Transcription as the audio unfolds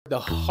the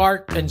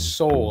heart and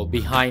soul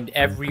behind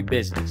every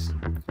business.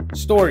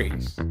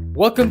 Stories.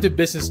 Welcome to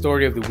Business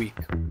Story of the Week,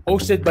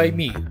 hosted by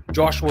me,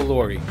 Joshua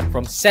Laurie.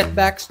 From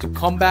setbacks to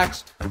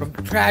comebacks, from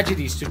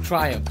tragedies to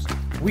triumphs,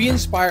 we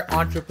inspire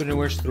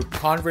entrepreneurs through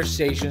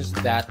conversations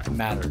that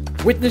matter.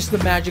 Witness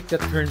the magic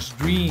that turns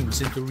dreams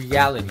into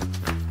reality.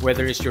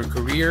 Whether it's your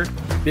career,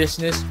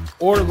 business,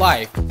 or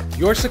life,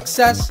 your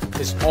success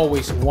is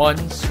always one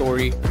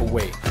story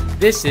away.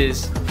 This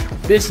is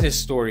Business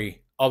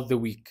Story of the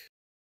Week.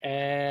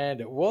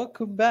 And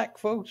welcome back,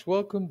 folks.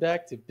 Welcome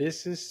back to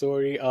Business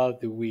Story of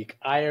the Week.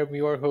 I am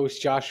your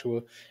host,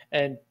 Joshua,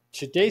 and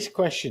today's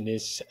question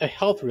is a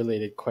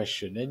health-related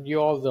question. And you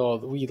all know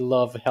we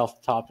love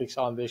health topics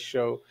on this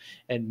show.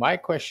 And my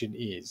question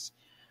is,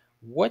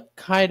 what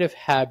kind of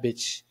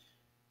habits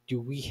do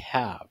we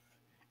have?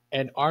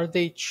 And are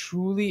they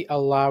truly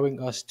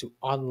allowing us to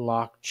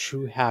unlock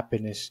true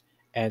happiness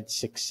and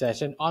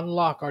success and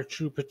unlock our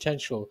true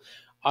potential?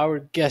 Our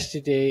guest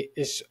today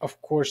is, of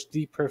course,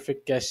 the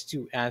perfect guest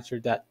to answer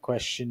that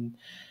question.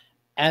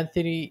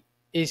 Anthony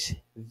is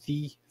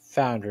the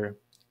founder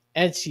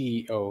and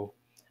CEO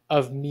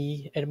of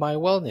Me and My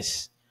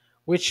Wellness,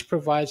 which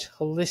provides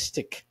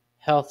holistic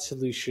health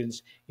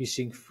solutions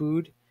using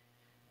food,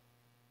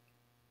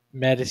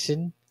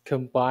 medicine,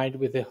 combined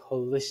with a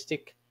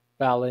holistic,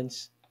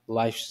 balanced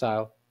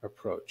lifestyle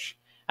approach.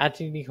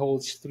 Anthony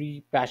holds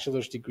 3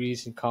 bachelor's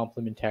degrees in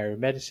complementary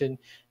medicine,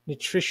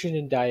 nutrition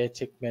and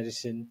dietetic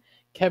medicine,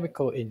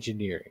 chemical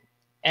engineering,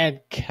 and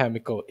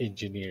chemical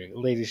engineering.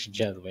 Ladies and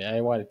gentlemen,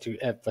 I wanted to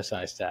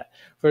emphasize that.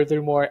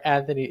 Furthermore,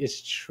 Anthony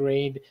is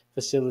trained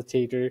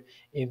facilitator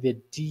in the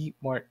D.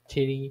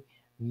 Martini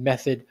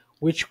method,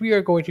 which we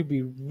are going to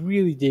be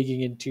really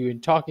digging into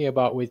and talking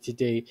about with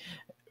today,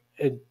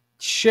 and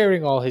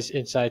sharing all his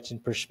insights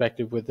and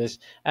perspective with us.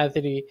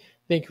 Anthony,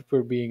 thank you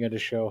for being on the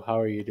show. How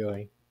are you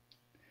doing?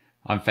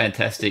 I'm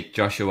fantastic,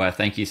 Joshua.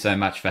 Thank you so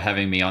much for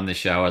having me on the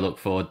show. I look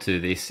forward to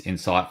this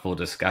insightful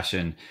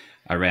discussion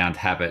around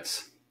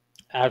habits.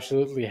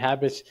 Absolutely,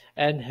 habits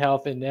and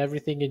health and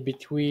everything in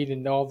between,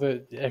 and all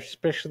the,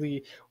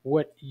 especially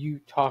what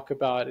you talk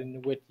about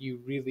and what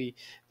you really,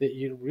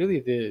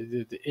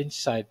 the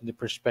insight and the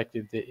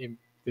perspective,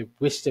 the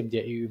wisdom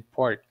that you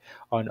impart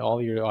on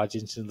all your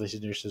audience and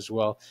listeners as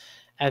well.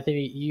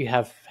 Anthony, you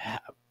have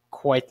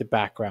quite the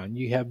background.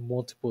 You have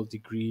multiple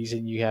degrees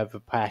and you have a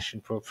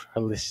passion for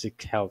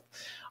holistic health.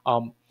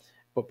 Um,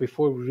 but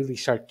before we really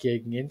start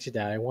getting into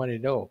that, I want to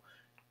know,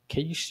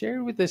 can you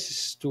share with us a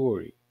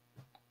story?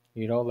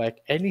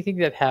 Like anything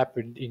that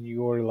happened in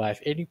your life,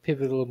 any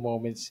pivotal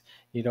moments,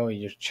 in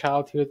your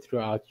childhood,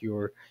 throughout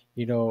your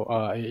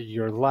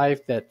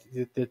life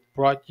that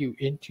brought you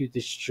into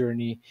this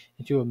journey,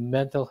 into a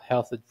mental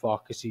health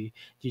advocacy.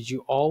 Did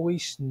you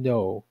always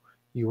know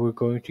you were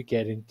going to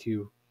get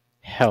into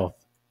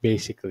health,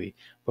 basically?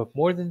 But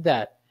more than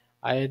that,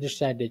 I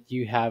understand that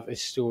you have a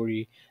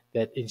story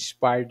that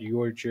inspired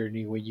your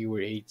journey when you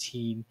were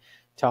 18.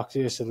 Talk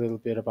to us a little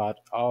bit about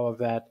all of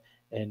that,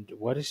 and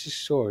what is the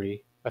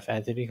story of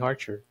Anthony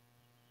Hartcher?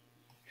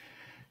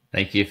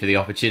 Thank you for the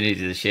opportunity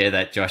to share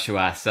that,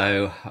 Joshua.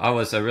 So I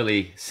was a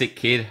really sick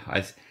kid.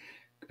 I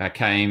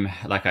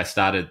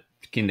started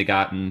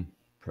kindergarten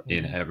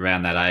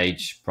around that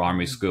age,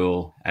 primary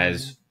school,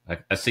 as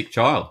a sick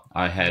child.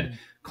 I had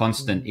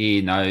constant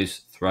ear,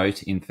 nose,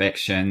 throat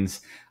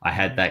infections. I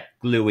had that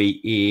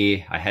gluey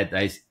ear. I had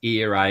those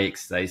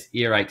earaches. Those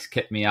earaches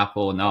kept me up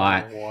all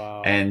night. Oh,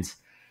 wow. And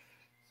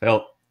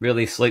felt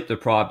really sleep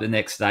deprived the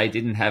next day,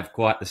 didn't have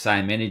quite the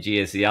same energy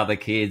as the other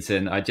kids.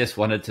 And I just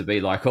wanted to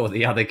be like all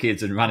the other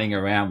kids and running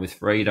around with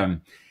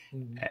freedom.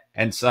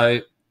 And so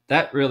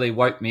that really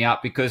woke me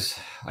up, because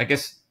I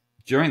guess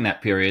during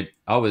that period,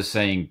 I was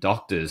seeing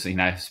doctors,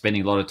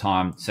 spending a lot of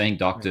time seeing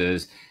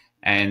doctors.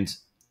 And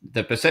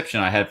the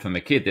perception I had from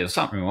a kid, there was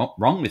something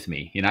wrong with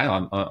me.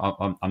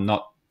 I'm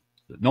not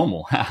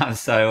normal.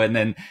 So, and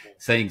then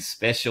seeing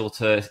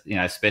specialty,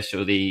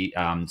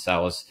 so I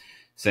was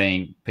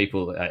seeing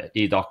people,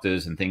 ear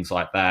doctors and things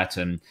like that,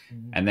 and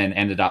then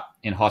ended up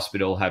in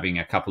hospital having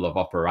a couple of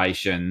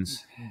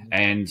operations,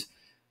 and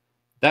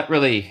that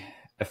really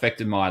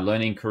affected my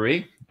learning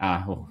career,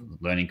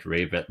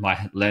 but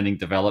my learning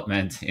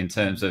development, in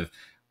terms of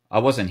I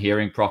wasn't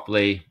hearing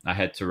properly. I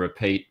had to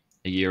repeat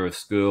a year of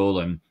school,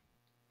 and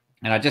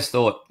I just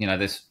thought,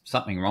 there's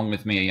something wrong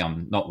with me.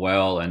 I'm not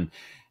well,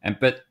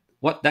 but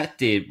what that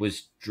did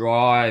was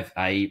drive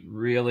a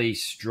really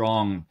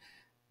strong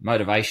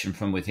motivation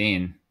from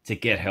within to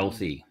get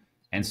healthy.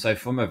 And so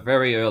from a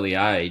very early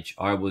age,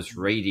 I was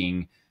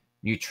reading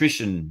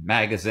nutrition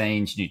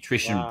magazines,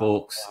 nutrition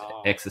books,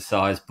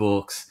 exercise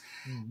books,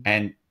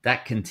 and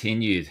that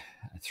continued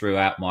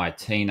throughout my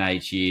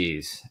teenage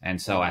years.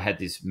 And so I had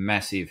this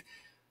massive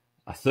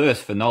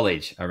thirst for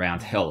knowledge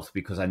around health,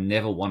 because I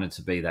never wanted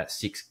to be that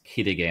sick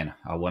kid again.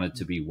 I wanted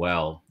to be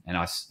well, and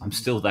I'm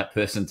still that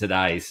person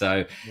today.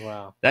 So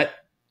that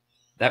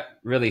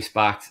really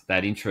sparked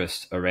that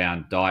interest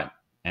around diet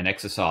and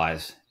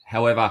exercise.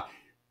 However,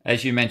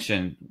 as you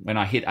mentioned, when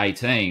I hit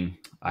 18,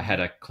 I had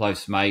a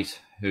close mate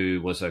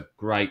who was a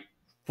great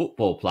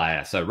football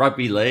player. So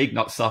rugby league,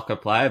 not soccer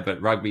player,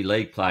 but rugby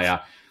league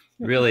player,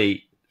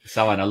 really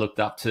someone I looked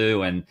up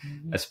to and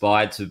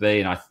aspired to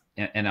be.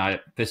 And I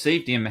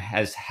perceived him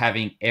as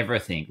having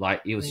everything.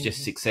 Like he was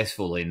just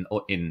successful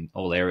in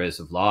all areas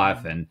of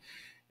life. And,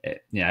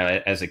 you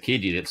know, as a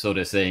kid, you're sort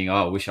of saying,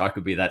 oh, I wish I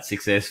could be that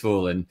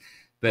successful.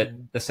 But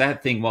the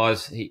sad thing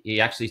was he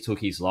actually took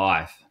his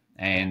life.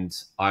 And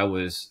I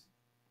was,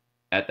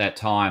 at that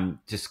time,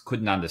 just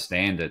couldn't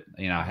understand it.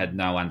 You know, I had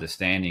no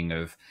understanding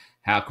of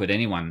how could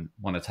anyone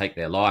want to take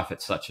their life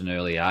at such an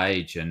early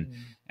age.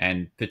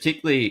 And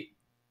particularly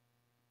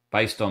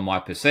based on my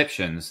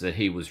perceptions that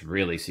he was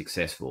really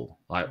successful.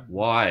 Like,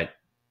 why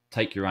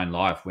take your own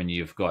life when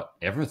you've got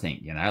everything,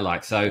 you know?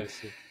 Like, so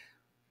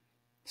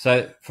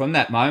from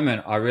that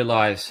moment, I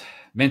realized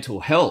mental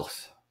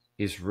health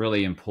is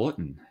really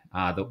important.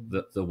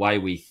 The way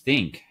we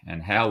think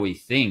and how we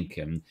think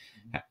and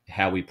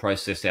how we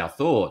process our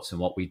thoughts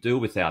and what we do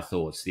with our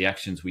thoughts, the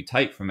actions we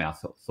take from our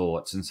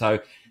thoughts. And so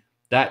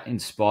that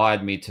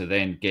inspired me to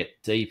then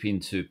get deep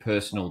into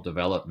personal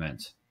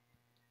development.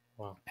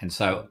 Wow. And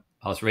so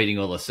I was reading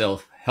all the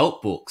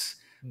self-help books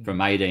from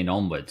 18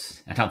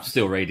 onwards, and I'm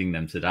still reading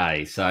them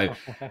today. So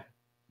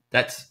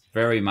that's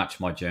very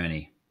much my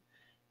journey.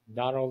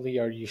 Not only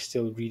are you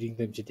still reading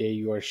them today,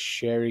 you are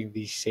sharing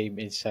these same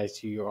insights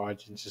to your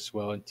audience as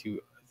well, and to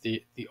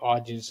the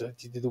audience,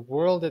 to the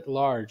world at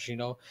large. You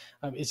know,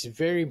 it's a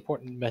very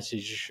important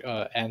message,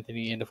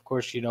 Anthony. And of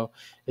course, you know,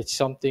 it's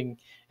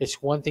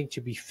one thing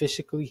to be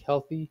physically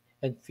healthy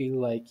and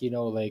feel like, you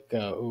know, like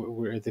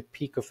we're at the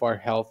peak of our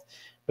health,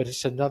 but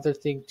it's another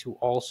thing to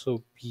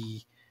also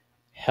be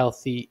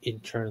healthy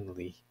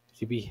internally,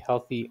 to be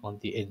healthy on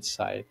the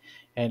inside,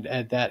 and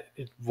that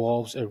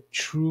involves a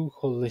true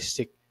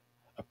holistic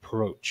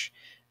approach.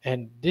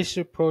 And this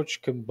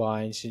approach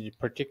combines,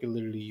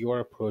 particularly your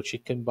approach,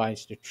 it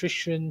combines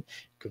nutrition,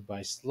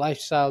 combines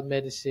lifestyle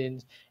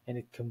medicine, and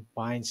it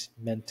combines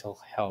mental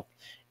health,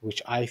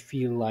 which I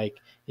feel like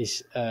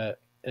is an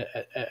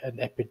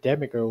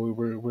epidemic, or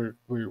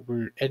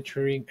we're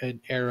entering an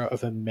era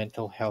of a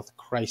mental health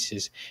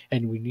crisis,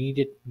 and we need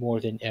it more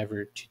than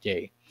ever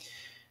today.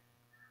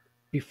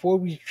 Before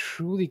we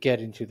truly get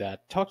into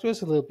that, talk to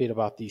us a little bit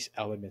about these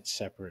elements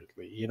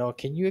separately. You know,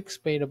 can you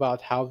explain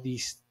about how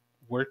these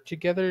work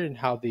together and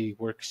how they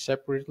work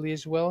separately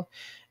as well?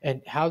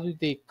 And how do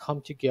they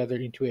come together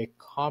into a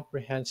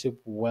comprehensive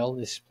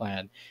wellness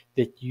plan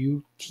that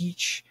you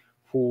teach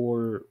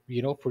for,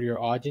 you know, for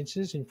your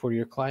audiences and for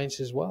your clients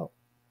as well?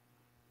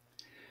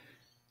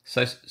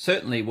 So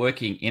certainly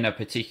working in a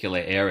particular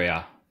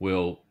area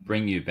will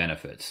bring you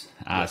benefits.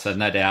 Yes. So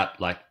no doubt,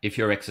 like if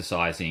you're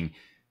exercising,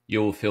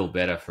 you'll feel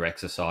better for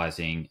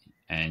exercising,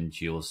 and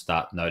you'll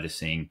start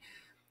noticing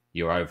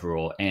your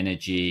overall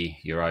energy,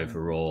 your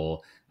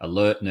overall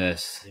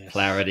alertness, Yes.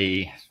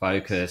 clarity,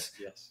 focus,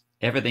 Yes.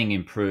 everything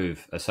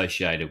improve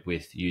associated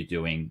with you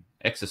doing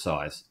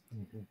exercise.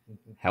 Mm-hmm.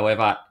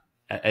 However,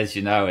 as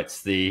you know,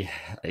 it's the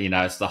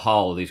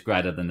whole is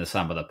greater than the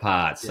sum of the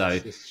parts. Yes,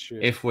 So it's true.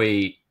 if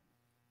we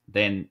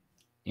then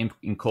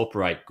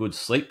incorporate good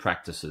sleep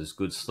practices,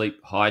 good sleep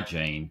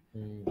hygiene,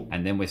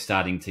 and then we're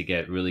starting to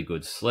get really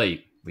good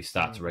sleep, we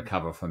start to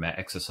recover from our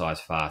exercise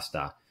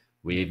faster.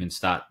 We even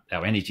start,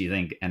 our energy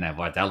then and our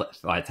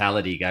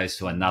vitality goes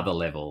to another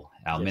level.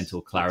 Our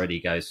mental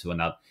clarity goes to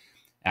another.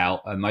 Our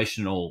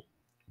emotional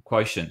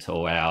quotient,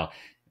 or our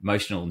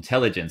emotional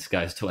intelligence,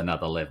 goes to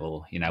another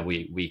level. You know,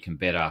 we can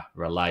better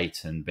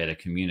relate and better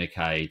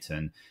communicate,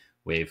 and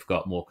we've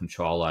got more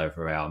control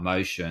over our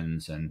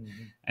emotions.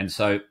 And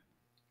so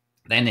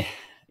then,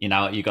 you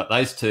know, you got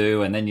those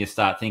two, and then you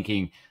start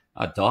thinking,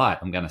 diet,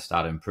 I'm going to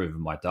start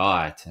improving my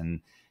diet. And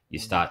you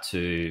start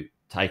to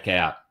take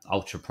out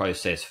ultra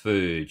processed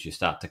foods, you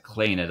start to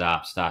clean it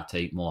up, start to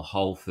eat more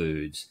whole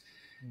foods.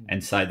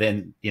 And so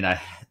then, you know,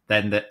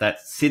 then that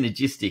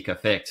synergistic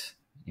effect,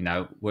 you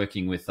know,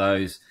 working with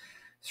those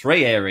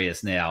three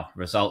areas now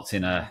results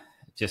in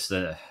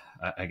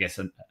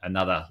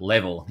another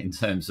level in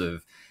terms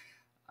of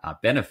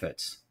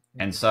benefits.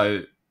 And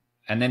so,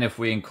 and then if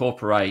we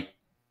incorporate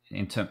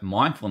into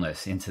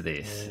mindfulness into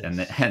this,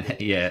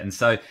 and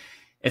so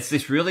it's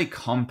this really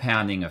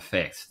compounding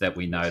effect that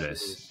we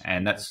notice.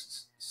 And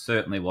that's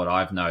certainly what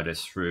I've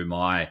noticed through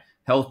my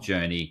health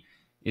journey,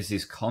 is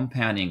this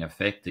compounding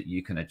effect that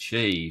you can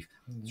achieve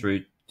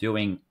through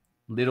doing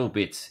little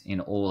bits in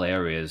all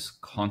areas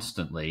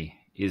constantly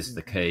is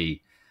the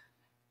key.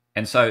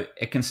 And so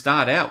it can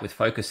start out with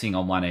focusing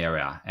on one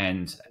area,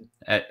 and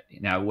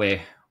you know,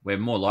 we're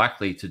more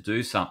likely to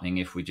do something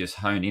if we just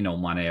hone in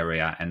on one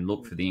area and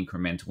look for the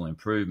incremental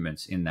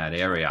improvements in that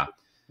area.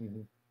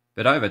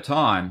 But over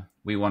time,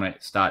 we want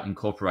to start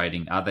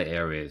incorporating other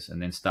areas,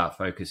 and then start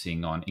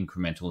focusing on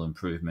incremental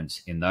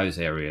improvements in those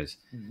areas.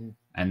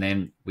 And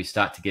then we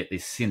start to get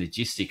this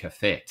synergistic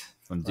effect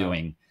from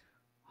doing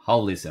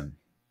holism.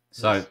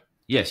 So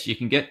yes, you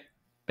can get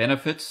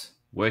benefits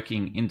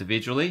working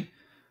individually,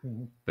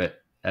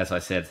 but as I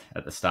said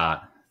at the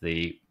start,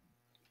 the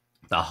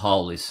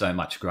whole is so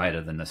much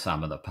greater than the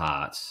sum of the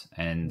parts.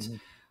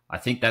 And I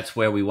think that's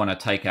where we want to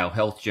take our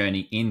health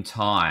journey in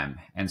time.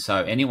 And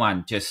so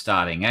anyone just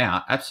starting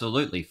out,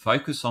 absolutely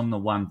focus on the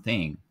one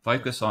thing.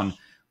 Focus on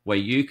where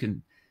you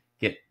can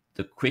get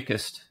the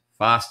quickest,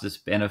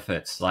 fastest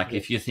benefits. Like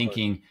if you're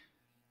thinking,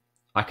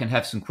 I can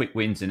have some quick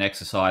wins in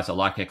exercise, I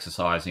like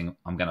exercising,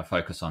 I'm going to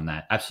focus on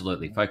that.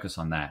 Absolutely focus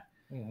on that.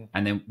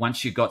 And then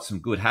once you've got some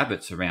good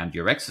habits around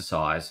your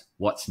exercise,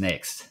 what's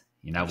next?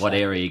 You know, what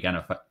area are you going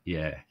to,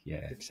 yeah.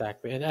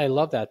 Exactly. And I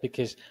love that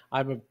because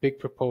I'm a big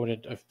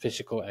proponent of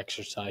physical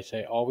exercise.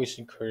 I always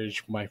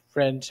encourage my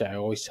friends. I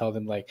always tell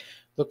them like,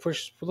 look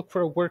for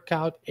a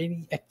workout,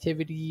 any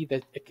activity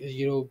that,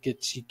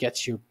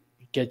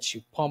 gets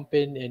you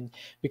pumping. And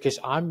because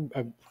I'm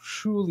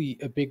truly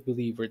a big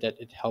believer that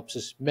it helps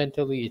us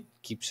mentally, it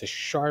keeps us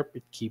sharp,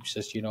 it keeps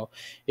us,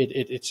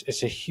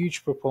 it's a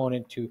huge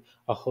proponent to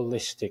a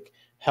holistic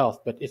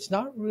health, but it's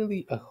not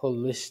really a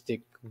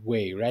holistic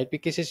way, right?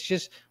 Because it's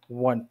just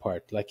one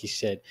part, like you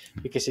said,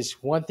 because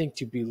it's one thing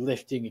to be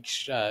lifting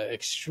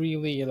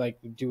extremely, like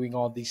doing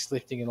all these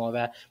lifting and all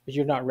that, but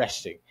you're not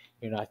resting.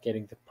 You're not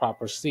getting the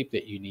proper sleep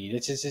that you need.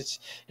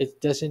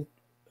 It doesn't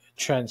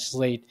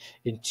translate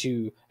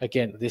into,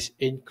 again, this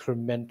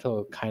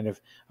incremental kind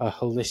of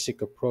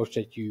holistic approach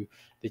that you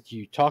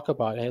talk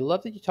about. And I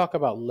love that you talk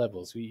about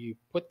levels. You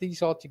put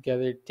these all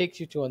together, it takes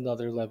you to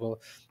another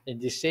level. In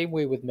the same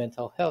way with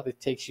mental health,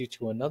 it takes you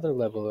to another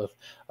level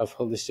of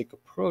holistic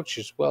approach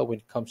as well when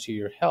it comes to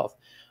your health.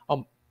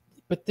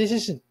 But this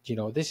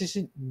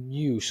isn't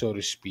new, so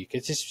to speak.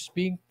 It's just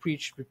being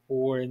preached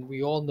before, and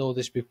we all know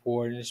this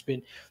before, and it's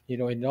been,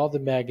 in all the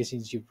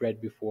magazines you've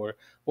read before.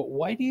 But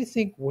why do you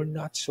think we're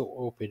not so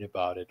open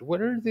about it?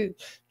 What are the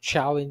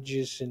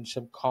challenges and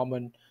some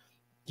common,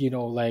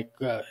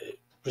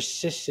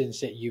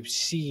 persistence that you've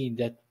seen,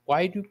 that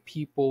why do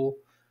people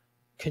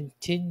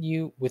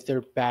continue with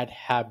their bad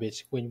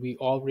habits when we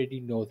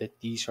already know that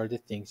these are the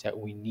things that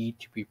we need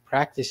to be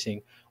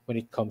practicing when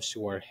it comes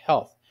to our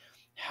health?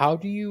 How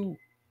do you,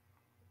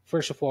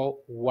 first of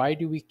all, why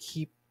do we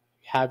keep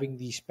having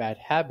these bad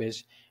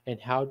habits, and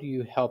how do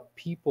you help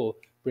people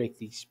break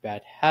these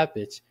bad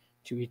habits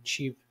to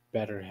achieve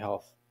better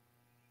health?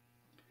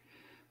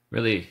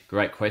 Really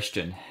great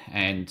question.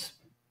 And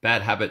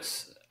bad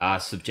habits are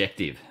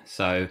subjective.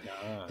 So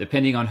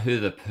depending on who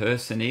the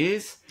person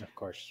is, Of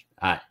course.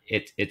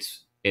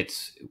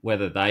 it's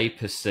whether they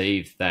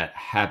perceive that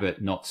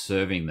habit not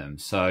serving them.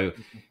 So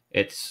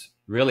it's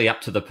really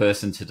up to the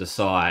person to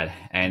decide,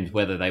 and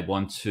whether they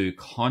want to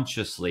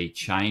consciously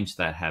change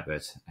that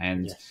habit.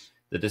 And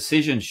the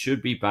decision should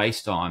be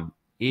based on,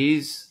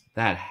 is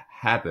that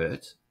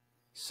habit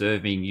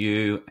serving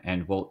you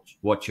and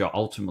what you're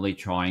ultimately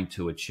trying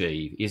to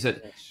achieve? Is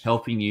it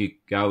helping you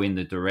go in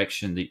the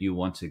direction that you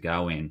want to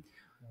go in?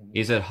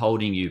 Is it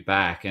holding you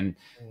back? And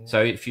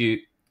so if you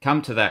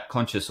come to that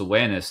conscious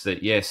awareness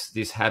that, yes,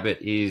 this habit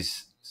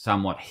is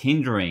somewhat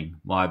hindering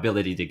my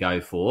ability to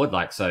go forward.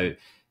 Like, so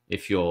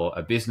if you're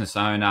a business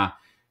owner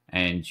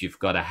and you've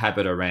got a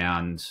habit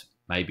around,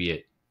 maybe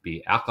it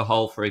be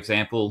alcohol, for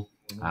example,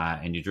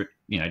 and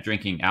you're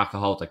drinking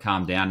alcohol to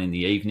calm down in the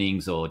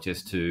evenings or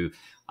just to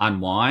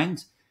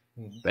unwind.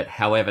 But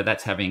however,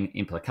 that's having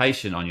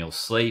implication on your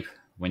sleep.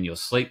 When you're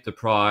sleep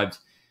deprived,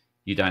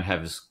 you don't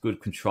have as good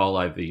control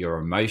over your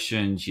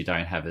emotions. You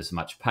don't have as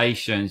much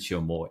patience. You're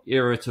more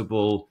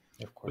irritable.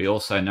 We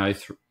also know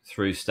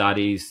through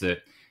studies that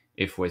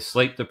if we're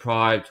sleep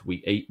deprived,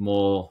 we eat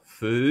more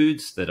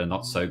foods that are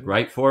not so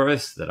great for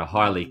us, that are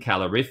highly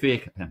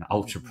calorific and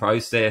ultra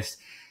processed.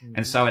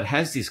 And so it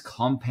has this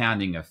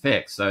compounding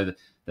effect. So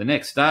the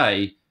next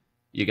day,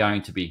 you're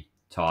going to be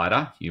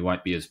tighter. You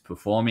won't be as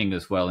performing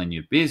as well in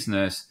your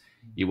business.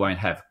 You won't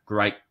have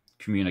great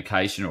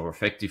communication or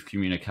effective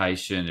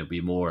communication. It'll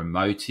be more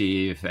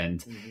emotive,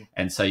 and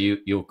so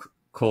you'll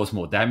cause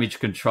more damage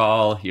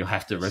control. You'll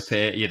have to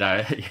repair,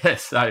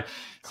 So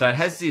it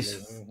has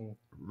this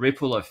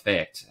ripple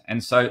effect.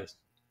 And so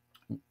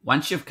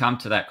once you've come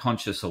to that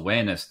conscious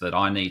awareness that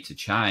I need to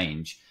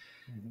change,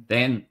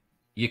 then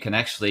you can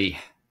actually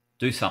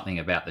do something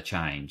about the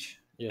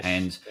change.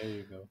 And there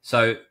you go.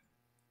 So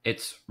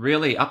it's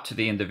really up to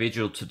the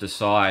individual to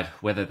decide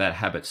whether that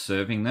habit's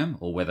serving them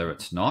or whether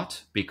it's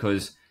not,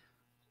 because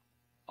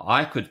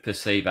I could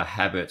perceive a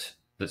habit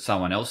that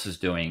someone else is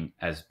doing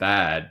as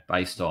bad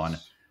based on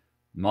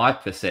my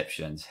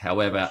perceptions.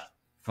 However,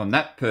 from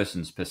that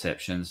person's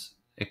perceptions,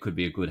 it could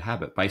be a good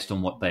habit based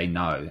on what they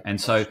know.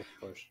 And so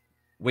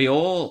we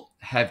all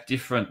have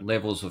different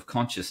levels of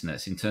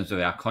consciousness in terms of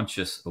our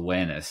conscious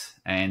awareness,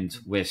 and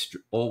we're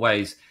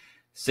always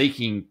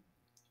seeking,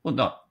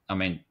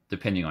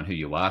 depending on who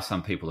you are,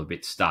 some people are a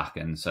bit stuck,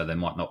 and so they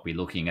might not be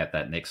looking at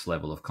that next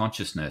level of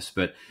consciousness.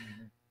 But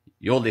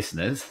your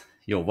listeners,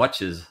 your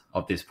watchers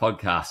of this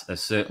podcast are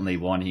certainly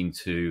wanting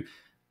to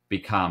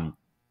become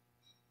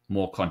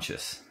more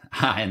conscious,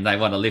 and they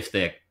want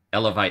to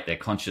elevate their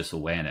conscious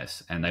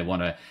awareness, and they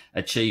want to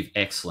achieve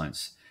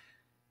excellence.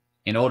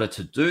 In order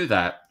to do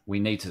that, we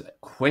need to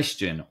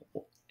question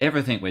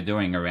everything we're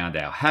doing around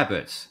our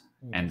habits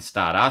and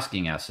start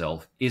asking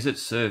ourselves, is it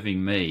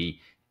serving me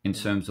in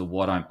terms of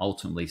what I'm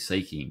ultimately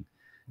seeking?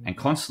 and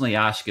constantly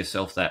ask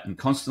yourself that and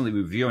constantly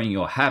reviewing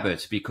your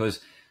habits, because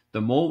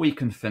the more we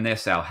can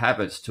finesse our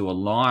habits to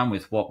align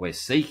with what we're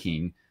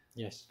seeking,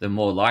 Yes. the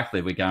more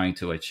likely we're going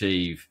to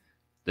achieve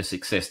the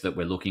success that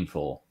we're looking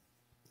for.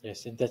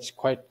 Yes, and that's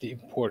quite the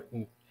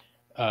important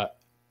uh,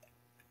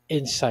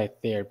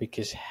 insight there,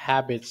 because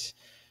habits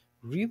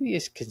really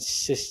is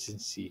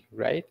consistency,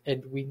 right?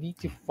 And we need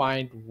to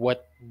find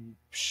what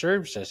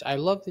serves us. I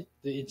love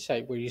the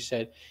insight where you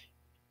said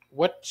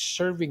what's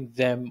serving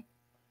them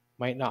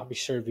might not be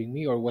serving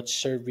me, or what's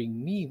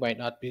serving me might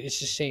not be. It's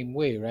the same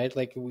way, right?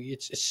 Like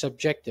it's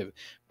subjective,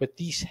 but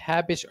these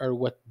habits are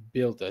what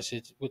build us.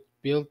 It's what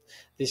build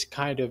this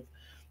kind of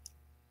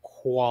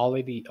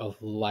quality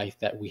of life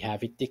that we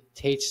have. It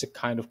dictates the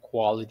kind of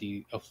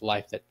quality of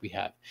life that we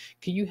have.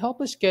 Can you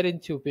help us get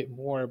into a bit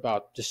more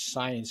about the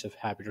science of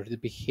habit, or the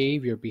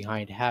behavior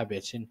behind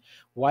habits, and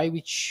why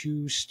we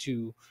choose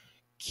to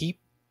keep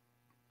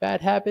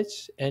bad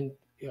habits, and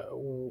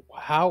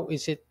how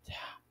is it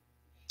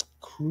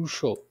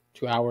crucial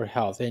to our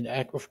health? And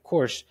of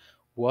course,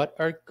 what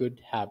are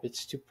good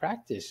habits to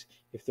practice?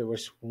 If there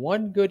was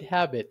one good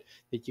habit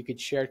that you could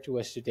share to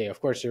us today,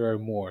 of course there are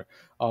more.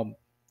 Um,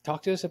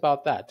 Talk to us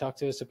about that. Talk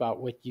to us about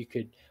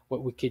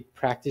what we could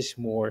practice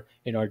more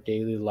in our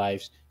daily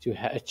lives to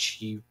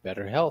achieve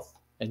better health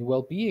and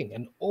well-being,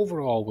 and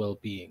overall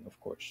well-being, of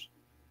course.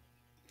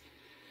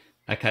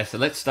 Okay, so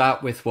let's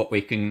start with what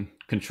we can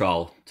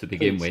control to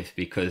begin Please. with,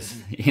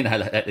 because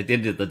at the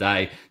end of the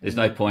day, there's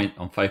no point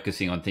on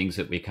focusing on things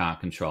that we can't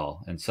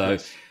control. And so,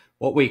 Yes.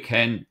 what we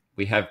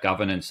have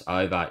governance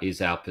over is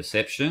our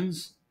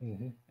perceptions,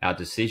 Mm-hmm. our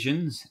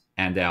decisions,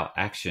 and our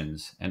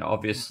actions. And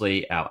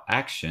obviously, our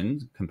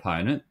action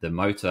component, the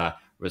motor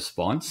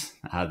response,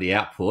 the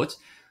output,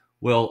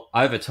 will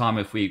over time,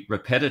 if we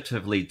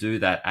repetitively do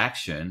that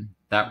action,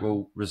 that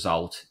will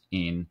result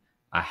in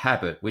a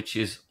habit, which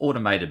is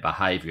automated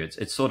behavior.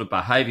 It's sort of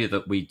behavior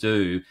that we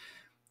do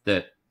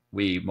that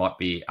we might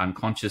be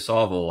unconscious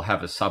of or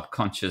have a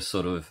subconscious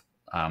sort of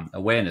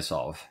awareness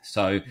of.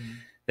 So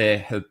they're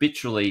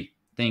habitually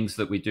things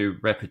that we do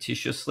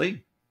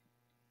repetitiously,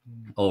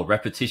 or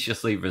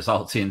repetitiously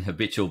results in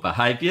habitual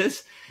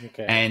behaviors.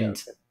 Okay.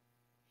 And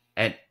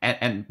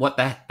and what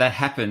that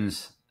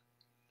happens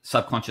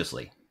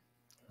subconsciously.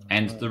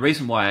 And the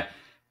reason why,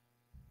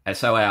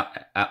 so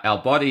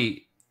our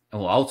body,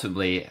 well,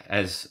 ultimately,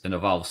 as an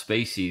evolved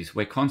species,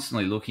 we're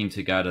constantly looking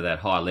to go to that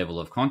higher level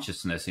of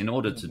consciousness. In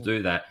order to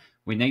do that,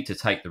 we need to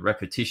take the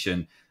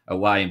repetition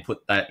away and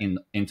put that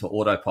into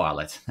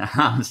autopilot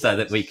so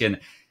that we can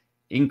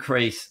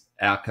increase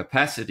our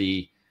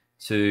capacity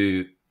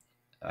to,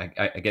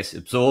 I guess,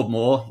 absorb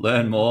more,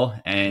 learn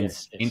more, and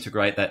Yes. Yes.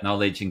 integrate that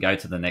knowledge and go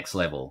to the next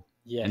level.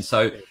 Yes. And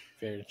so, very,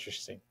 very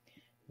interesting.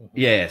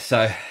 yeah,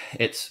 so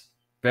it's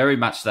very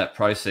much that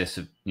process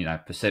of,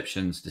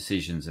 perceptions,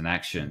 decisions, and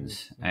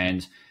actions.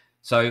 And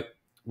so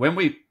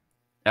when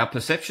our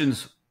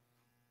perceptions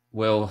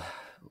will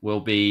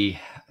be,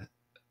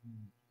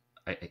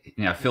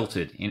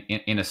 filtered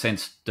in a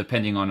sense,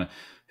 depending on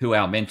who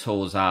our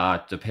mentors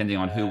are, depending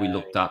on who we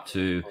looked up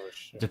to,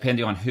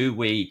 depending on who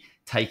we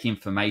take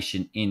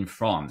information in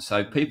from.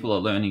 So people are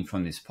learning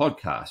from this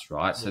podcast,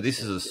 right? So this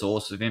is a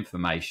source of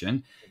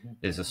information.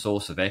 There's a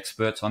source of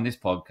experts on this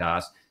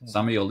podcast.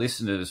 Some of your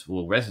listeners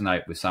will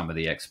resonate with some of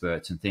the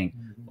experts and think,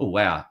 oh,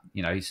 wow,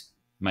 he's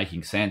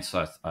making sense.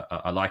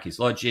 I like his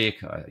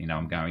logic.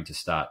 I'm going to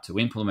start to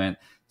implement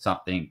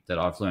something that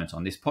I've learned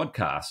on this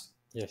podcast.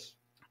 Yes.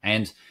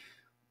 And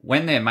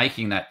when they're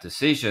making that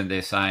decision,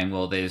 they're saying,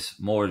 well, there's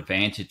more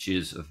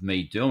advantages of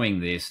me doing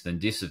this than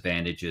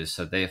disadvantages.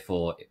 So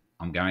therefore,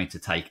 I'm going to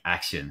take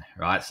action,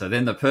 right? So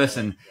then the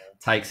person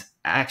takes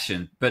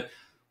action. But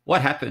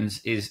what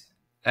happens is,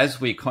 as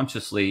we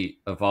consciously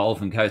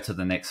evolve and go to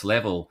the next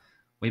level,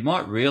 we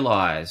might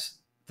realize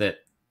that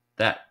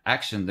that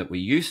action that we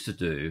used to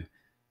do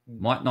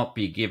might not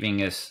be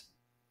giving us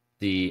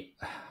the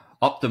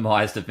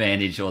optimized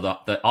advantage, or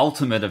the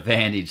ultimate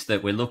advantage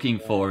that we're looking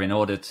for in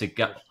order to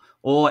go,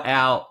 or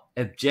our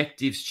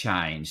objectives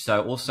change.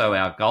 So also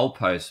our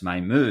goalposts may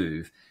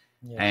move,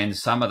 and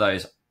some of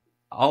those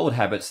old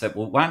habits that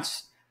were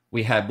once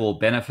we had more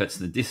benefits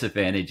than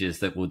disadvantages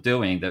that we're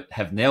doing, that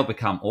have now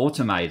become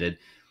automated,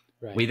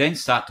 we then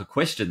start to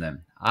question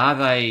them. Are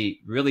they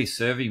really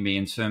serving me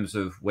in terms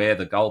of where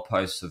the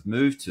goalposts have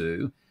moved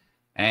to?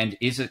 And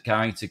is it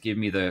going to give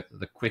me the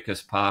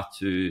quickest path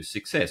to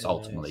success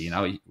ultimately?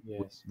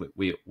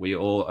 We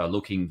all are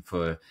looking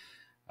for,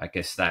 I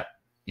guess, that,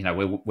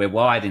 we're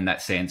wired in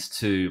that sense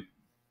to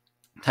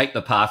take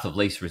the path of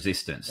least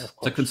resistance,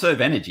 to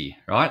conserve energy,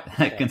 right?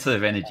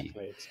 Conserve energy.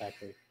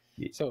 Exactly.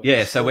 So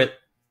we're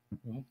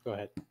go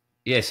ahead.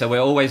 Yeah, so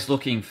we're always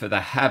looking for the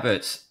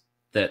habits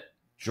that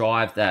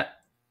drive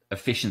that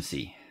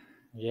efficiency.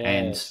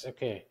 Yes.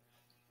 Okay.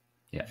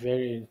 Yeah.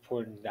 Very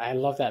important. I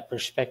love that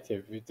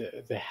perspective.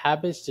 The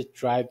habits that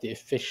drive the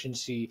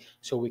efficiency,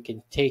 so we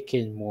can take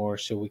in more,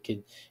 so we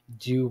can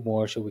do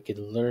more, so we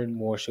can learn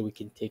more, so we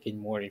can take in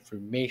more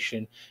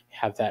information,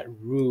 have that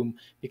room.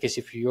 Because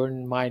if your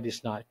mind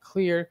is not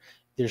clear,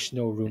 there's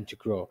no room to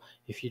grow.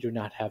 If you do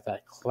not have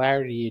that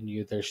clarity in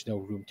you, there's no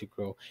room to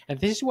grow. And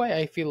this is why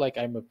I feel like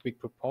I'm a big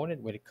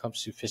proponent when it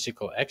comes to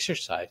physical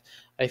exercise.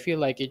 I feel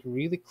like it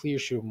really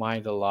clears your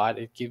mind a lot.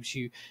 It gets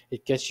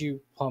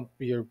you pump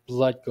your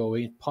blood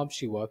going, it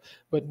pumps you up.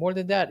 But more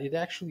than that,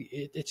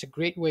 it's a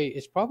great way.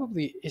 It's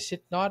probably, is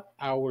it not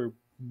our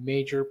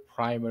major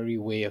primary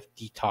way of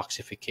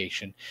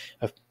detoxification,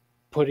 of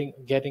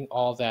getting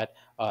all that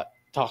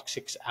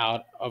toxics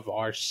out of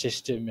our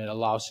system, and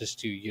allows us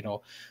to,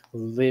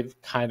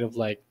 live kind of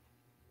like,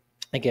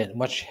 again,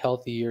 much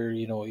healthier.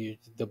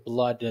 The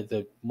blood and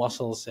the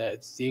muscles,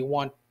 they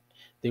want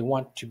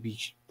to be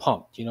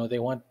pumped. They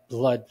want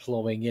blood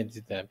flowing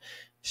into them,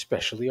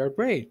 especially our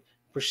brain.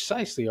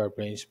 Precisely our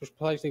brains,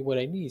 precisely what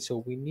I need. So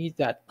we need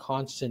that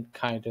constant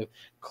kind of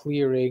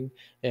clearing,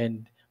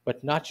 and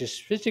but not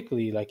just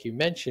physically, like you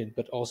mentioned,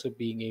 but also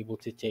being able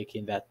to take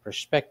in that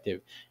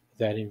perspective,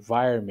 that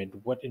environment.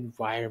 What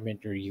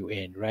environment are you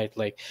in, right?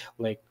 Like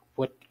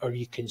what are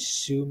you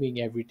consuming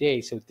every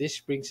day? So this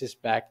brings us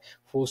back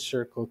full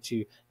circle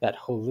to that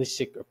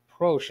holistic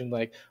approach, and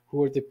like,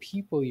 who are the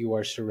people you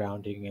are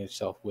surrounding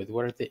yourself with?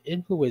 What are the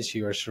influence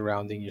you are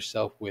surrounding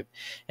yourself with?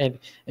 And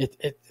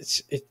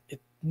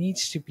it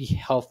needs to be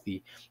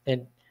healthy.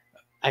 And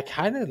I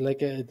kind of like,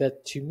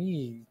 that to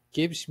me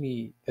gives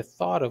me the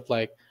thought of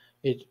like,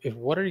 if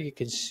what are you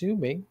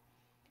consuming?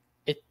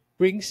 It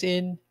brings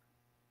in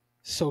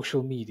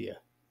social media,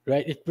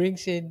 right? It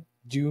brings in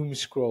doom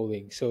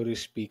scrolling, so to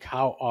speak.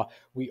 How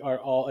we are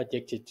all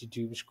addicted to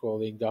doom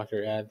scrolling,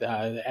 Doctor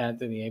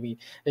Anthony. I mean,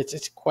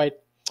 it's quite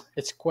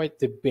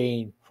the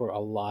bane for a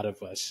lot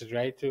of us,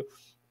 right? So,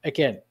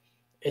 again,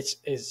 it's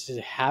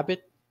a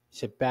habit.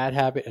 It's a bad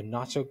habit, a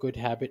not so good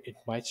habit. It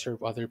might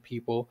serve other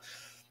people.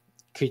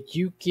 Could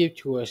you give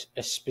to us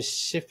a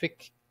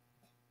specific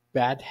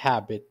bad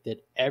habit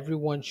that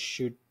everyone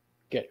should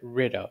get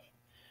rid of?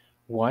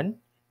 One,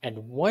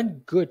 and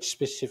one good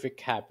specific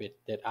habit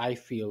that I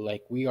feel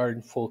like we are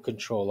in full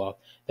control of,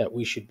 that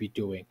we should be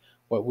doing.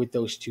 What would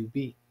those two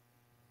be?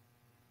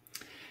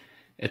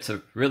 It's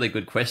a really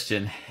good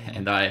question, Mhm.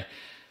 and I,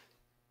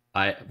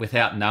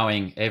 without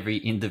knowing every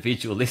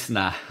individual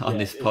listener on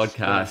Yes, this it's very,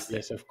 podcast,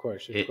 yes, of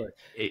course, of it, course.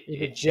 it,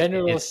 In a it,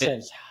 general it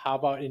sense, how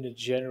about in a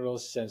general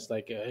sense,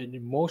 like,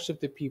 in most of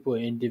the people,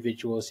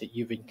 individuals that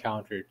you've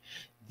encountered,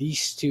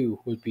 these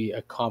two would be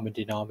a common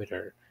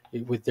denominator.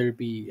 Would there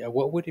be,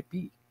 what would it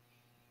be?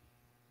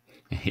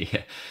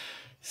 yeah.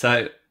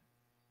 So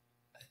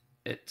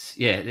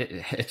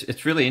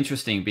it's really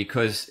interesting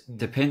because Mhm.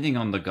 depending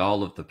on the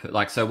goal of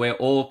like, so we're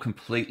all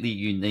completely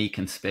unique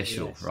and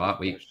special, Yes, right? of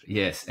We course.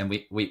 Yes, and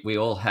we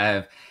all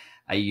have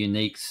a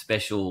unique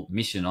special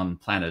mission on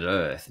planet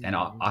Earth, and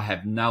Mhm. I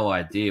have no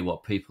idea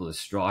what people are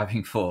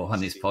striving for I on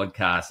this see.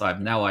 podcast. I have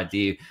Of no course.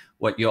 idea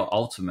what your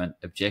ultimate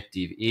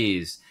objective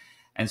is.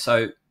 And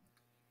so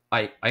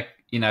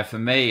for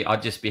me,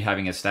 I'd just be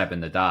having a stab in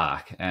the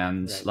dark.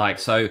 And Right,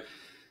 like,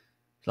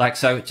 right.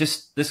 so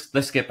just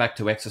let's get back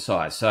to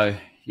exercise. So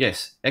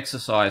yes,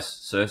 exercise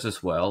serves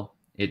us well.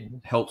 It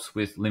Mhm. helps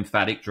with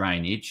lymphatic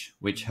drainage,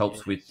 which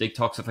helps with Yes.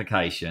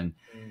 detoxification,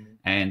 Mm.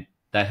 and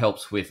that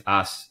helps with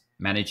us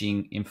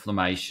managing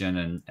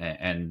inflammation,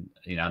 and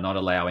not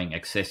allowing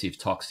excessive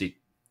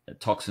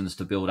toxins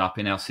to build up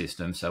in our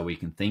system, so we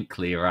can think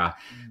clearer,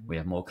 we Mhm.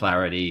 have more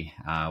clarity,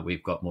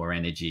 we've got more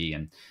energy,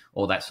 and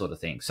all that sort of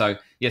thing. So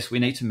yes, we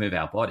need to move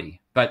our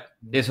body, but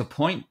Mhm. there's a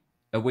point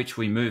at which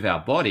we move our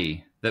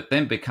body that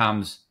then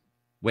becomes,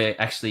 we're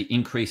actually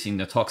increasing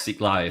the toxic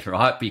load,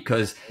 right?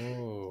 Because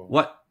Oh.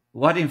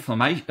 what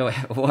inflammation,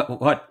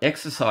 what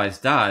exercise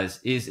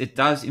does is it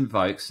does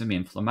invoke some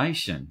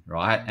inflammation,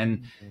 right?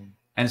 and Mhm.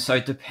 and so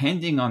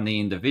depending on the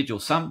individual,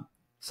 some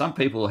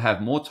people have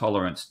more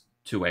tolerance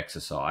to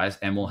exercise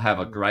and will have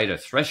a Mhm. greater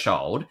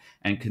threshold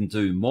and can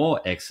do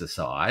more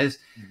exercise.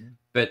 Mhm.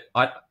 But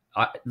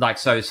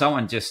so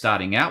someone just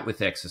starting out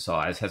with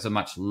exercise has a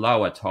much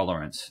lower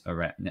tolerance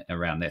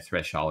around their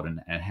threshold,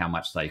 and how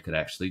much they could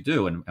actually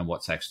do, and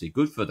what's actually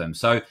good for them.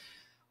 So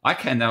I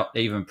cannot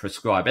even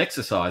prescribe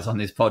exercise on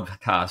this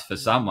podcast for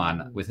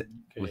someone Okay.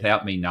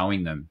 without me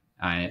knowing them.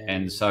 And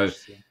Very so,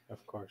 interesting.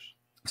 Of course.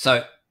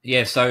 so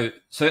yeah, so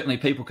certainly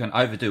people can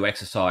overdo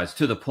exercise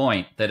to the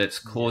point that it's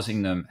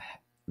causing Yes. them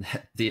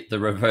the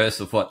reverse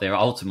of what they're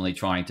ultimately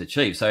trying to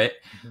achieve. So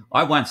Mhm.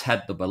 I once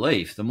had the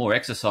belief the more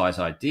exercise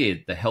I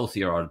did, the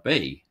healthier I'd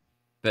be.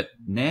 But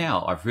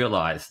now I've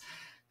realized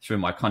through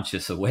my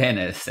conscious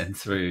awareness and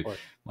Of through course.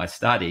 my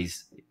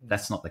studies, Mhm.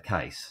 that's not the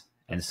case.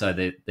 And Of so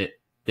course.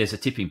 there's a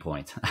tipping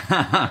point.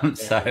 There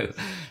So,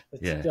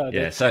 is. yeah, yeah.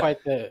 That's So,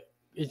 quite the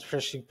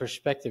interesting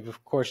perspective.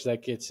 Of course,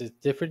 like, it's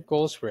different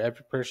goals for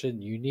every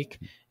person, unique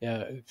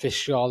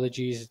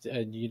physiologies,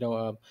 and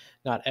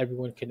not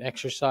everyone can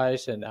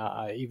exercise. And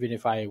even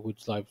if I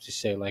would like to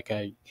say, like,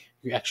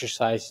 you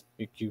exercise,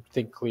 you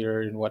think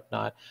clearer and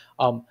whatnot.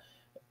 Um,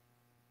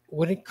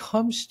 when it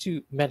comes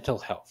to mental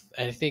health,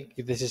 I think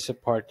this is a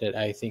part that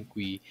I think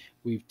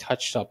we've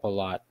touched up a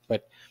lot.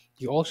 But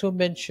you also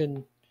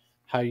mentioned,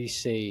 how you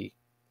say,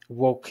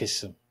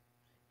 wokeism.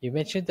 You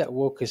mentioned that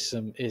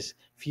wokeism is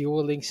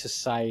fueling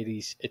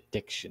society's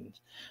addictions.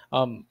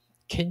 Um,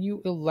 can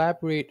you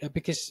elaborate?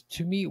 Because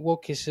to me,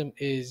 wokeism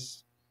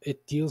is,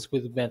 it deals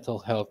with mental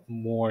health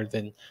more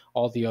than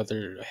all the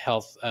other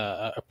health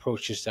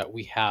approaches that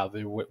we have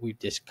and what we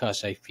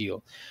discuss. I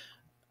feel.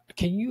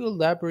 Can you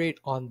elaborate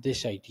on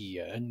this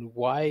idea and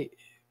why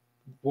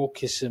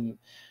wokeism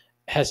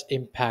has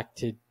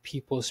impacted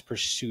people's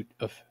pursuit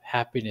of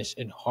happiness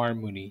and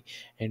harmony,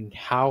 and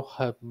how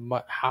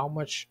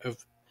much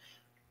of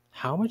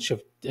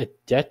a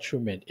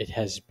detriment it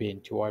has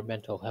been to our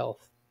mental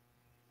health?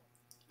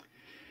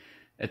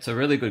 It's a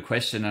really good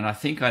question, and I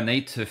think I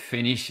need to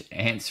finish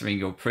answering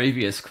your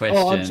previous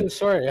Oh, I'm so question.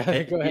 sorry.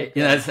 Go ahead.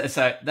 Go ahead.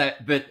 So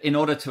that, but in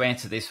order to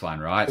answer this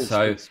one, right? Please,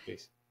 So, please,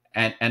 please.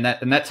 and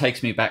that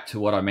takes me back to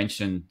what I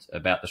mentioned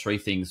about the three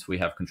things we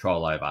have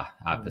control over: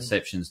 our Mhm,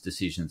 perceptions,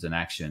 decisions, and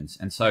actions.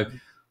 And so,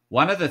 mhm,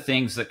 one of the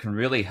things that can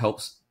really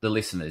help the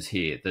listeners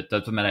here, that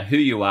doesn't matter who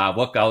you are,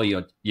 what goal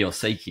you're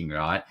seeking,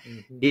 right,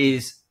 mhm,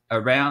 is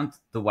around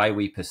the way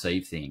we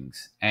perceive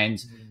things. And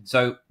mhm.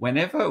 so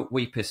whenever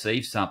we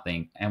perceive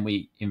something and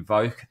we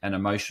invoke an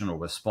emotional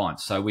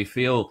response, so we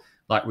feel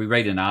like we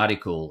read an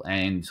article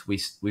and we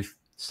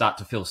start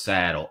to feel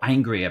sad or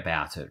angry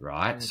about it,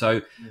 right? Mhm, So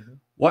mhm.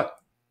 what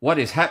what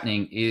is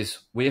happening is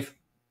we're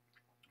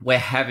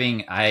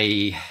having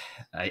a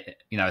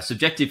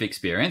subjective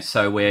experience.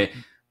 So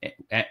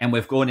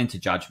we've gone into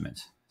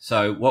judgment.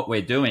 So what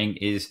we're doing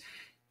is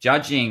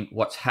judging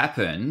what's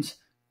happened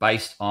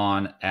based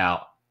on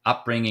our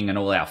upbringing and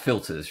all our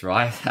filters,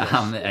 right? Yes,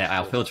 yes,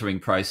 Our yes. filtering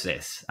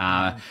process,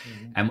 Mhm,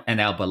 mhm,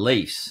 and our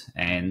beliefs,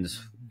 and mhm,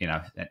 you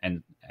know,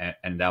 and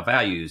and our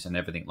values and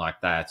everything like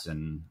that,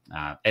 and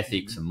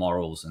ethics mhm, and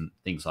morals and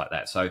things like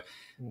that. So,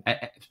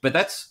 mhm. but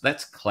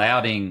that's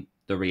clouding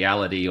the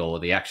reality or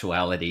the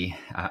actuality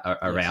Yes,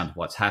 around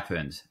what's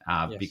happened,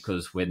 yes.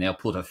 because we're now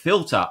put a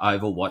filter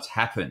over what's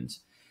happened,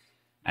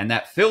 and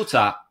that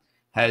filter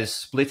has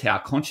split our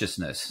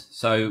consciousness.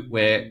 So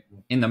we're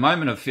Mhm. in the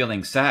moment of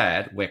feeling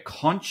sad, we're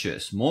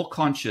more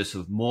conscious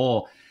of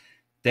more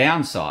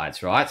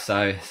downsides, right?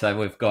 So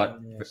we've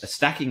got Yes,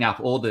 stacking up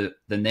all the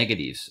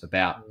negatives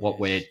about what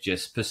we're yes.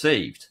 just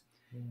perceived,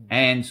 Mhm.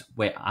 and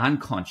we're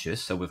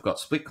unconscious. So we've got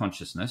split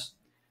consciousness,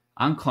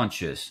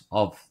 unconscious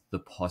of the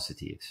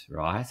positives,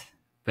 right?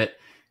 But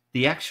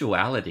the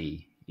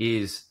actuality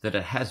is that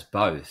it has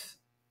both.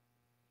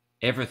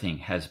 Everything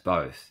has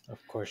both,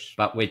 Of course,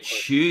 but we're of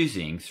course.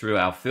 choosing through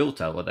our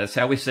filter. Well, that's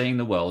how we're seeing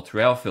the world,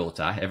 through our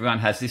filter. Everyone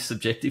has this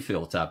subjective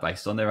filter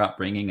based on their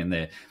upbringing and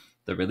their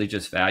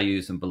religious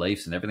values and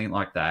beliefs and everything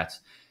like that.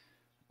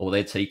 All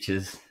their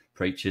teachers,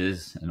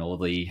 preachers, and all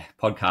the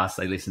podcasts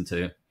they listen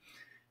to.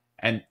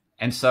 And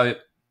so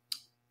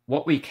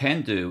what we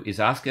can do is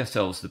ask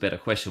ourselves the better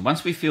question.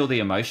 Once we feel the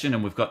emotion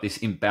and we've got this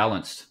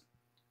imbalanced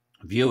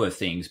view of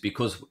things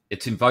because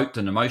it's invoked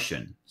an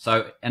emotion.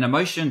 So an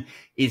emotion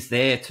is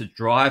there to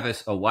drive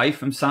us away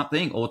from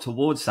something or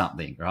towards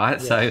something,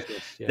 right? So Yes,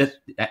 yes, that,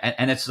 yes.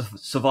 and it's a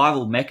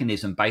survival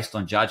mechanism based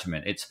on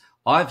judgment. It's,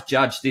 I've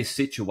judged this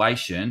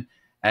situation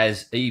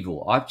as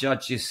evil. I've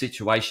judged this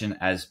situation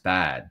as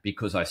bad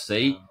because I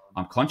see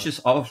Of course.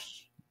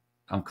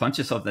 I'm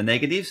conscious of the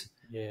negatives,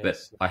 but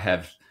Yes, of I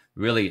have course.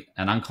 really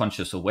an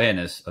unconscious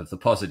awareness of the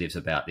positives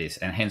about this.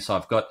 And hence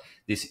I've got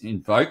this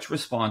invoked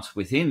response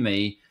within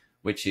me,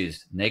 which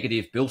is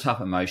negative, built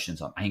up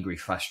emotions. I'm angry,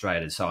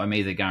 frustrated. So I'm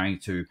either going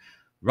to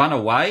run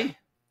away,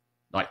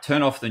 like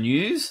turn off the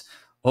news,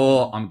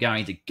 or Mhm, I'm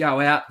going to go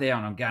out there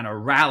and I'm going to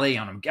rally,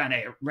 and I'm going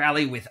to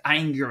rally with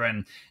anger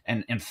and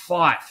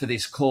fight for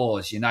this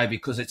cause,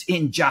 because it's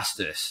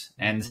injustice.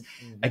 And mhm,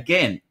 mhm.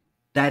 again,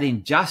 that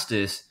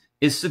injustice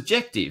is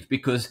subjective,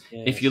 because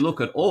if you Yes, of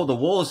look at all course. the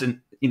wars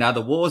and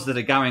the wars that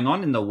are going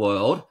on in the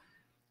world,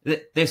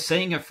 they're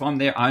seeing it from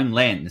their own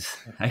lens.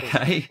 Of course, of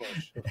Okay.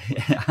 course, of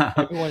course.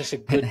 Everyone's a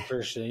good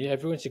person.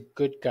 Everyone's a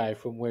good guy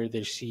from where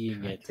they're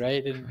seeing it, Correct,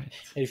 right?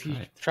 correct, And if you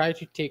correct. try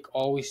to take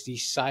always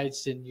these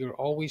sides, then you're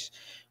always,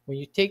 when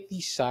you take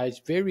these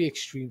sides, very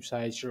extreme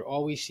sides, you're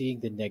always seeing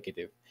the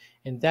negative,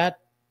 and that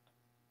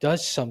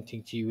does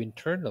something to you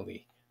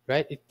internally,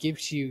 right? It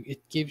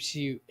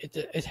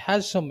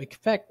has some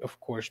effect, of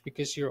course,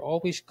 because you're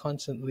always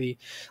constantly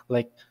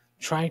like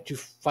trying to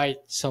fight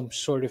some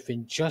sort of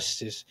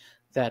injustice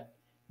that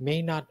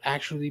may not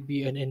actually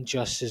be an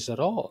injustice at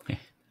all, Yeah,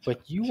 sure,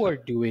 but you sure. are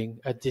doing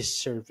a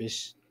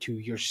disservice to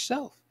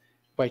yourself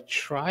by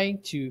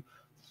trying to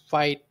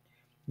fight,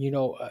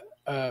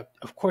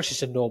 of course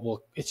it's a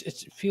noble, it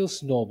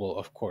feels noble,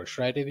 of course,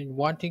 right? I mean,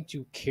 wanting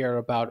to care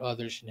about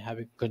others and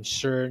having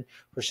concern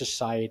for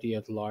society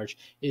at large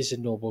is a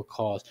noble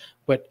cause.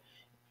 But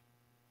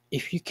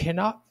if you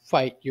cannot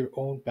fight your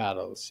own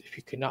battles, if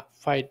you cannot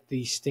fight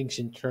these things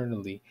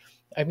internally,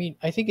 I mean,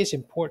 I think it's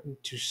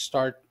important to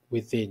start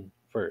within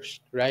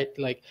first, right?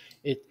 Like,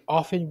 it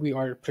often we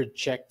are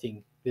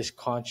projecting this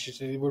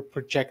consciousness, we're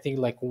projecting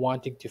like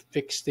wanting to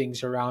fix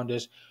things around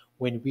us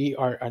when we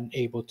are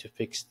unable to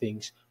fix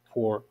things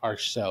for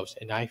ourselves.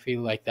 And I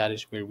feel like that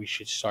is where we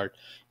should start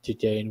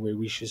today, and where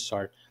we should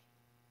start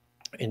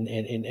in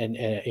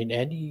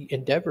any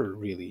endeavor,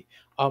 really.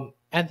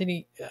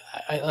 Anthony,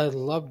 I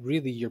love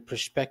really your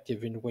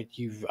perspective in what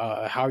you've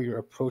how you're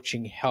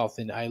approaching health,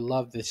 and I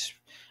love this.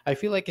 I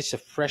feel like it's a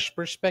fresh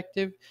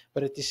perspective,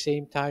 but at the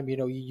same time,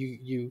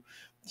 you,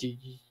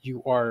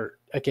 you are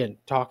again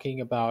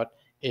talking about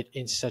it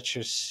in such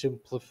a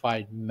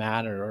simplified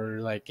manner, or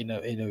like in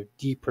a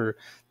deeper,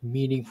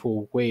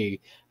 meaningful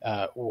way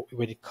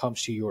when it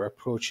comes to your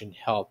approach in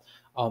health.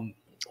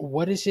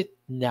 What is it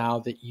now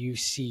that you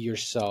see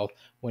yourself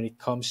when it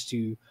comes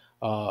to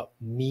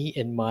me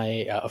and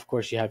my of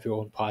course you have your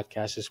own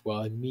podcast as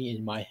well, and me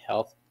and my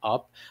health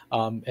up,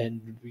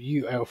 and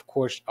you of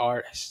course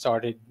are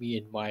started me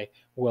and my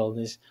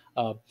wellness.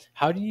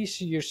 How do you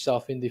see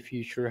yourself in the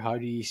future? How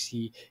do you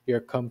see your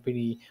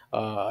company,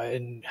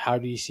 and how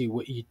do you see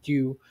what you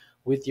do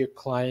with your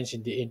clients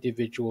and the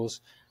individuals?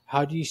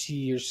 How do you see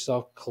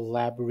yourself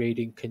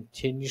collaborating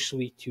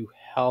continuously to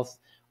health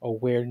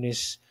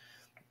awareness?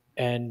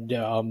 And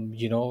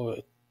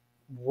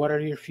what are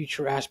your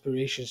future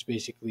aspirations,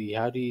 basically?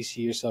 How do you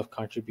see yourself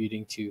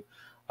contributing to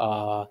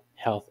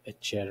health in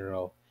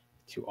general,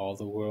 to all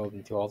the world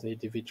and to all the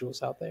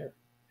individuals out there?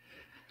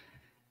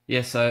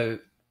 Yeah, so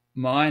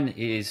mine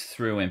is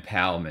through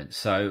empowerment.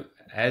 So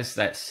as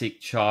that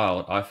sick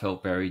child, I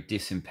felt very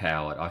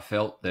disempowered. I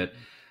felt that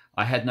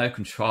I had no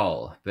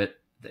control, but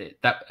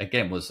that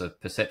again was a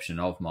perception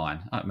of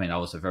mine. I mean, I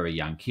was a very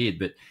young kid,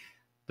 but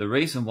the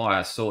reason why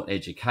I sought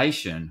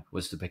education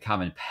was to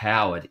become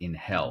empowered in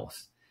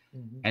health.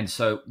 Mhm. And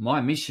so my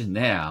mission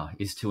now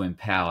is to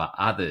empower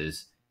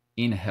others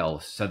in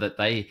health so that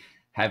they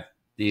have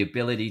the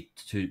ability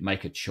to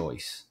make a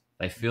choice.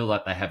 They feel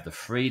like they have the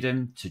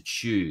freedom to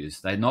choose.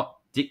 They're not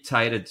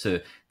dictated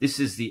to, this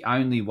is the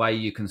only way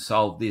you can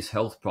solve this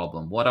health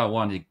problem. What I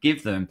want to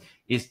give them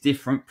is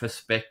different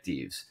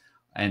perspectives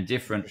and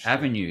different Interesting.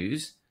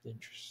 avenues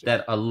Interesting.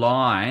 that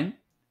align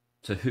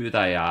to who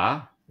they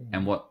are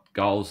and Mhm. what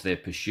goals they're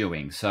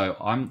pursuing. So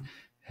I'm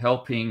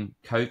helping,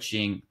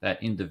 coaching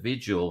that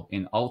individual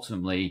in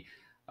ultimately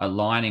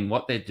aligning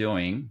what they're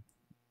doing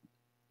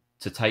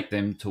to take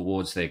them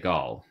towards their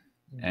goal.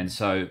 And Mhm.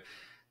 so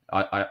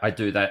I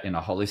do that in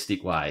a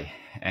holistic way.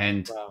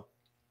 And Wow.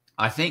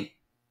 I think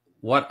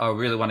what I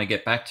really want to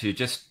get back to,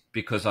 just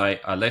because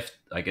I left,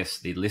 I guess,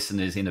 the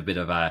listeners in a bit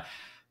of a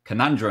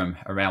conundrum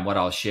around what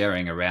I was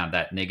sharing around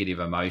that negative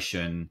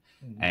emotion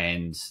Mhm.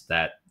 and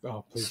that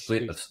Oh, please,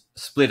 split of please,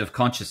 split of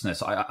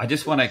consciousness. I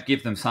just want to please,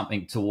 give them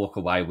something to walk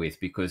away with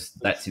because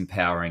that's please.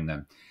 empowering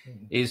them.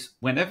 Mhm. Is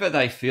whenever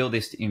they feel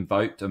this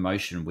invoked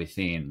emotion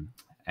within,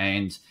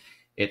 and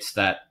it's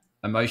that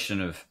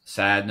emotion of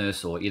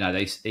sadness or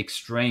these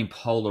extreme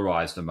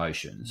polarized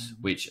emotions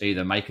Mhm. which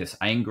either make us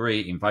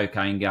angry, invoke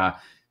anger,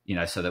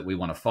 so that we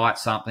want to fight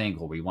something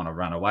or we want to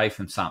run away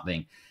from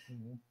something.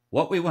 Mhm.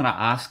 What we want to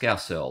ask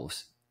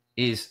ourselves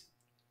is,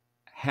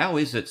 how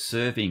is it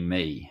serving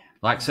me?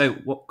 Like, Mhm. so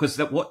because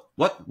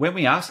what when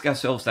we ask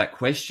ourselves that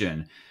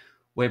question,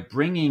 we're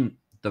bringing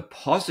the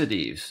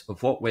positives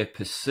of what we've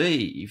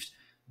perceived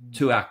Mhm.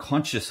 to our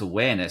conscious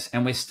awareness,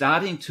 and we're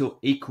starting to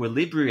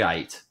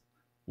equilibrate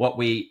where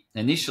we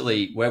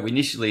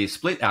initially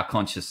split our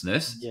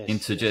consciousness Yes,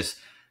 into yes. just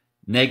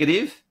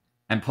negative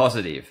and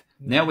positive.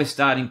 Now Mhm. we're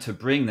starting to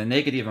bring the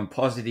negative and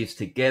positives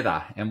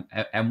together,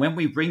 and when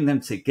we bring them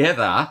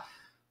together,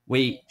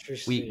 we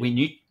we we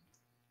Interesting.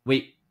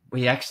 we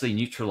we actually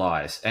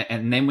neutralize,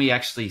 and then we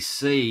actually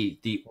see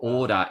the Wow.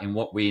 order in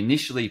what we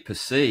initially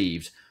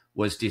perceived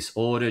was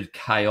disordered,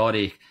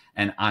 chaotic,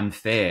 and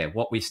unfair.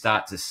 What we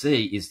start to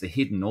see is the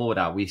hidden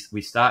order. We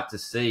start to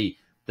see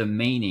the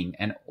meaning,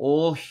 and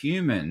all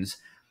humans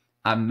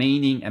are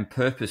meaning and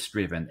purpose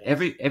driven.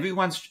 Yes.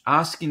 Everyone's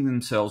asking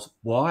themselves,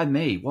 why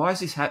me? Why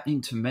is this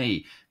happening to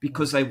me?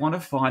 Because Mhm. they want to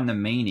find the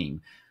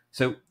meaning.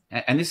 So,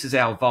 and this is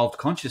our evolved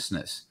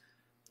consciousness.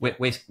 Yeah.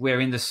 We're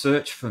in the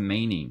search for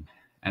meaning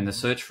and the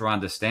Mhm. search for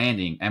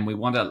understanding, and we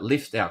want to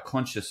lift our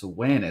conscious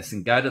awareness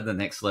and go to the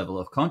next level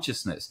of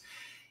consciousness.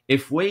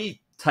 If we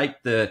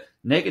take the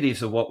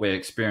negatives of what we're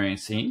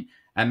experiencing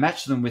and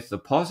match them with the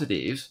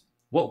positives,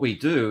 what we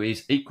do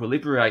is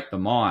equilibrate the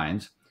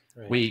mind.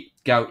 Right. We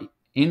go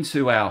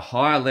into our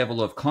higher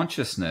level of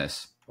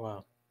consciousness,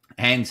 Wow.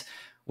 and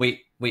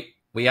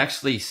we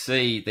actually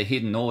see the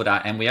hidden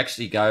order, and we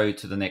actually go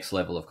to the next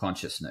level of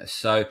consciousness.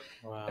 So,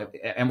 Wow.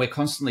 and we're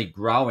constantly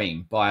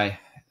growing by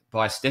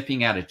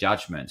stepping out of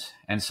judgment.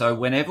 And so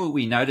whenever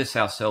we notice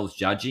ourselves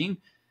judging,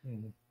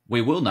 Mhm.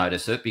 we will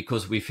notice it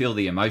because we feel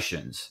the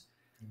emotions.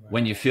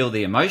 When you Wow. feel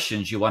the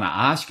emotions, you want to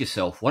ask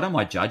yourself, what am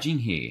I judging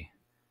here?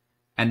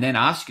 And then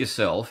ask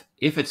yourself,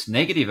 if it's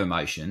negative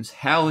emotions,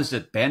 how is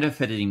it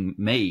benefiting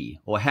me?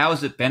 Or how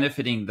is it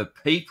benefiting the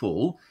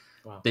people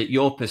Wow. that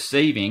you're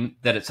perceiving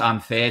that it's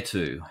unfair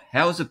to?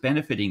 How is it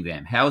benefiting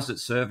them? How is it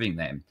serving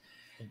them?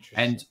 Interesting.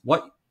 And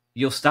what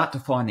you'll start to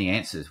find the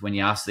answers when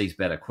you ask these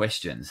better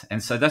questions.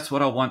 And so that's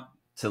what I want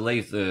to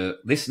leave the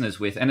listeners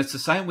with. And it's the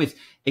same with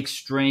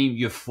extreme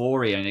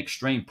euphoria and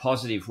extreme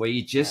positive, where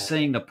you're just Right.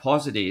 seeing the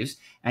positives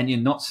and you're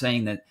not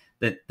seeing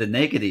the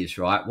negatives,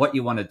 right? What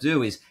you want to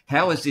do is,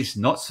 how is this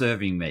not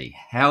serving me?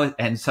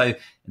 And so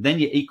then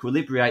you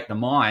equilibrate the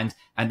mind,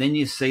 and then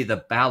you see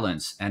the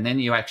balance, and then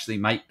you actually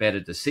make better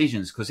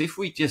decisions. Because if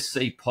we just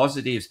see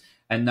positives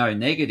and no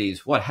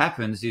negatives, what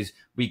happens is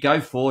we go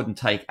forward and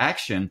take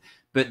action,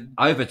 but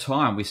over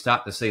time we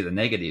start to see the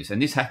negatives.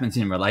 And this happens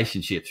in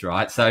relationships,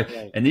 right? So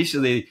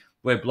initially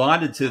we're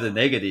blinded to the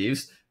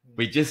negatives.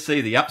 We just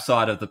see the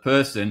upside of the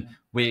person.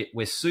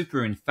 We're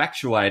super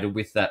infatuated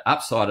with that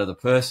upside of the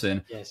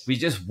person. Yes. We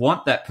just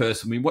want that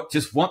person. We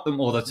just want them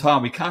all the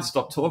time. We can't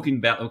stop talking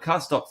about them. We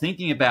can't stop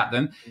thinking about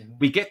them.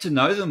 We get to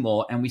know them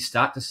more, and we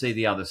start to see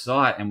the other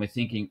side, and we're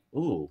thinking,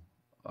 ooh,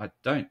 I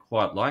don't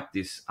quite like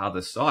this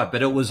other side,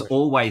 but it was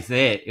always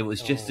there. It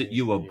was just that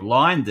you were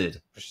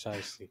blinded.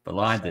 Precisely.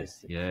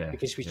 Yeah.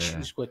 Because we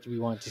choose what we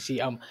want to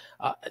see.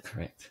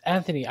 Correct.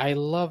 Anthony,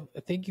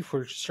 thank you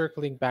for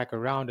circling back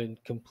around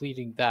and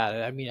completing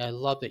that. I mean, I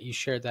love that you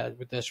shared that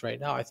with us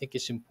right now. I think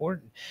it's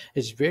important.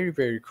 It's very,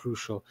 very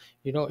crucial.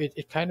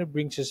 It kind of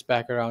brings us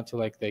back around to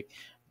like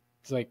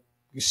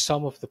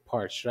sum of the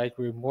parts, right?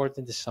 We're more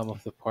than the sum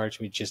of the parts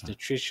with just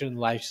nutrition,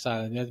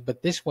 lifestyle,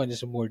 but this one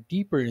is more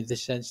deeper in the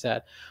sense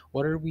that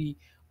what are we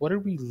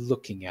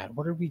looking at?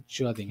 What are we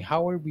judging?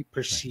 How are we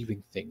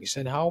perceiving things?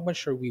 And how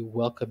much are we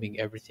welcoming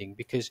everything?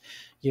 Because,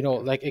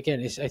 like,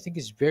 again, I think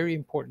it's very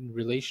important in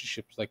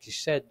relationships, like you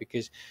said,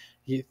 because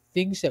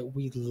things that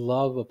we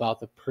love about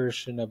the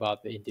person,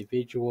 about the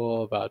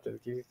individual,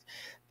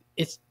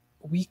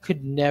 we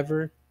could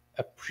never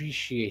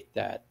appreciate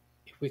that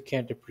we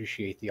can't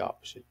appreciate the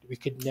opposite. We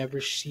could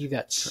never see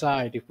that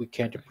side if we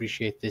can't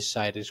appreciate this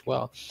side as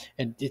well.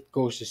 And it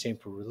goes the same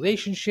for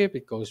relationship.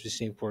 It goes the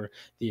same for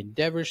the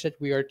endeavors that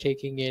we are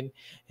taking in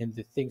and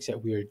the things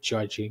that we are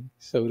judging,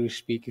 so to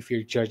speak. If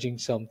you're judging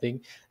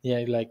something,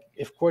 like,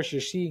 of course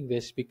you're seeing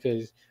this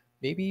because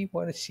maybe you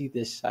want to see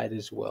this side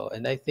as well.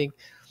 And I think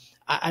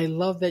I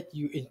love that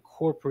you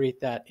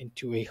incorporate that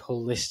into a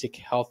holistic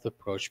health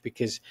approach,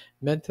 because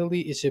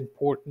mentally it's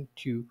important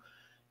to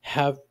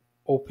have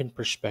open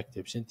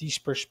perspectives, and these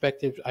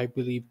perspectives, I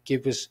believe,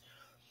 give us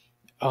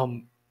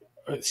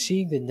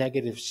seeing the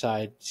negative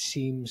side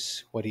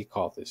seems, what do you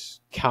call this,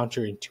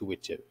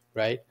 counterintuitive,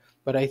 right?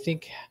 But I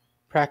think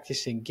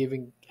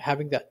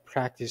having that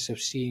practice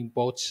of seeing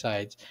both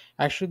sides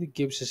actually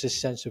gives us a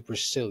sense of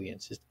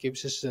resilience. It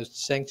gives us a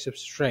sense of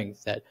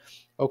strength that,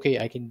 okay,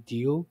 I can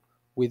deal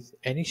with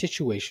any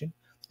situation,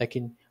 I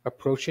can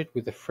approach it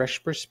with a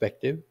fresh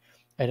perspective,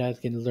 and I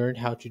can learn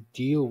how to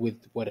deal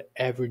with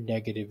whatever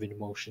negative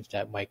emotions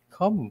that might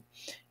come,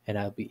 and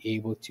I'll be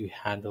able to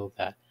handle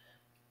that,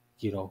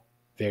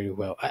 very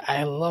well.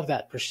 I love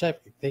that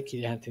perspective. Thank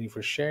you, Anthony,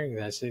 for sharing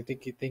that. So I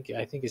think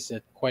it's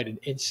quite an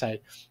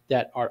insight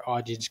that our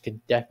audience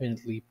can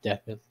definitely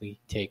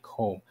take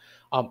home.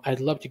 I'd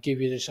love to give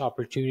you this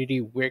opportunity.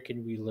 Where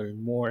can we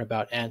learn more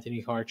about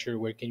Anthony Hartcher?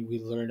 Where can we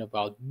learn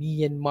about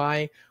me and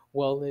my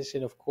wellness?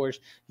 And of course,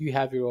 you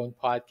have your own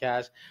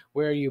podcast.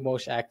 Where are you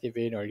most active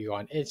in? Are you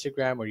on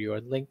Instagram? Are you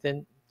on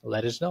LinkedIn?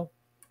 Let us know.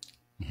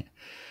 Yeah.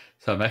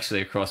 So I'm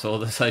actually across all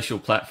the social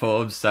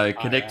platforms. So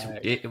connect.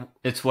 Right.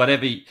 It's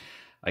whatever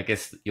I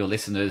guess your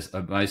listeners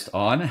are most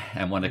on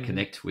and want to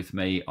connect with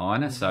me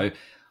on. So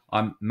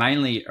I'm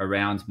mainly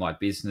around my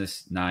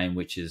business name,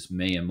 which is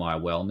Me and My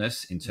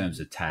Wellness in terms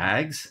of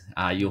tags.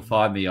 You'll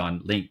find me on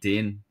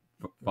LinkedIn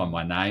from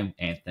my name,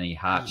 Anthony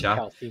Hartcher.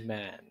 Healthy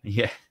man.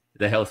 Yeah,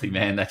 the healthy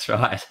man. That's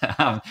right.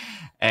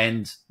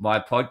 And my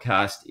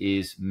podcast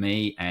is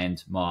Me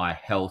and My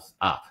Health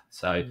Up.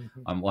 So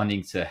I'm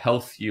wanting to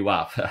health you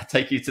up,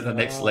 take you to the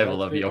next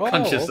level of your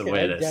conscious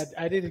awareness.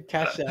 I didn't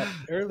catch that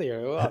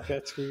earlier. Wow,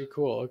 that's really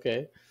cool.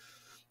 Okay.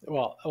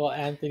 Well,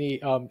 Anthony,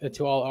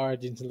 to all our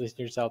audience and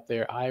listeners out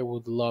there, I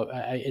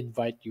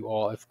invite you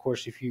all, of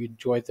course, if you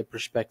enjoyed the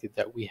perspective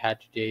that we had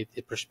today,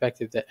 the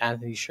perspective that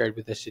Anthony shared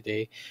with us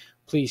today,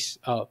 please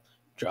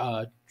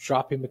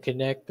drop him a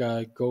connect,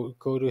 go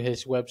to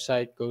his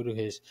website, go to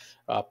his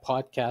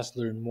podcast,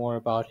 learn more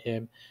about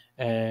him.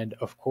 And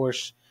of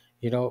course,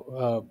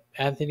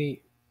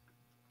 Anthony,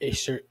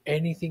 is there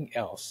anything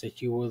else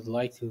that you would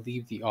like to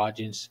leave the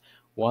audience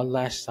one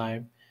last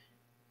time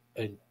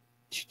and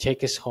to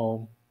take us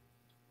home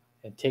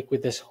and take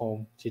with us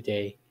home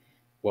today?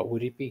 What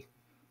would it be?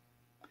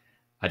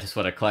 I just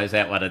want to close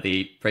out one of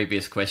the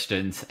previous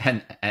questions,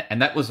 and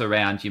that was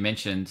around, you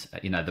mentioned,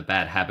 the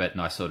bad habit, and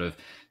I sort of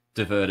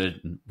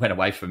diverted and went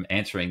away from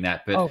answering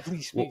that. But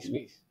please.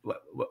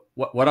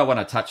 What I want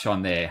to touch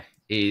on there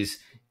is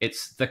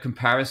it's the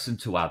comparison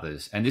to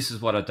others. And this is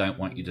what I don't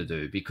want you to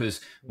do, because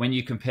when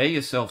you compare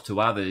yourself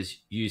to others,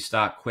 you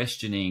start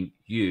questioning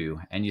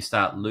you and you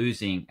start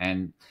losing,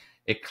 and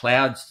it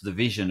clouds the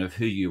vision of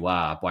who you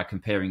are by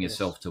comparing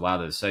yourself to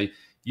others. So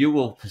you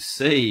will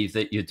perceive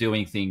that you're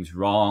doing things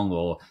wrong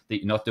or that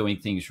you're not doing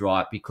things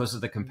right because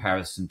of the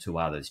comparison to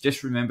others.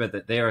 Just remember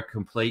that they're a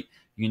complete,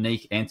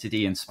 unique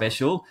entity and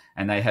special,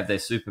 and they have their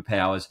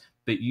superpowers,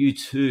 but you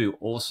too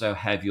also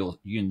have your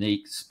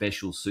unique,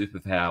 special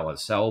superpowers.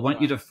 So I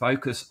want you to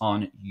focus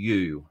on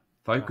you.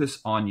 Focus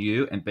on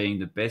you and being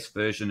the best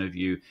version of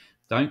you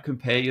Don't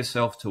compare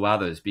yourself to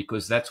others,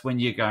 because that's when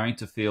you're going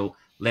to feel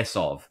less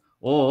of,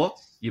 or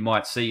you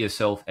might see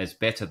yourself as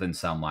better than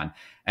someone.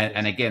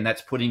 And again,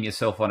 that's putting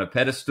yourself on a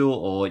pedestal,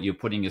 or you're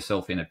putting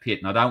yourself in a pit.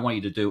 And I don't want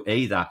you to do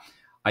either.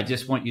 I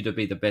just want you to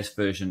be the best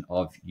version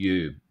of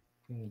you.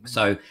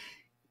 So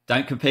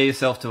don't compare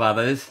yourself to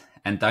others,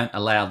 and don't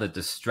allow the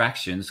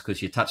distractions,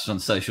 because you touched on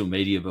social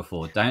media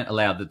before. Don't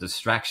allow the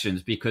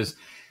distractions, because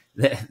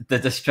the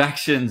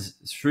distractions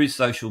through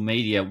social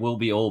media will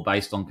be all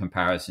based on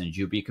comparisons.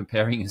 You'll be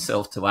comparing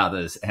yourself to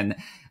others, and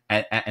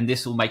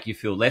this will make you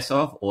feel less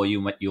of, or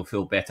you'll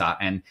feel better.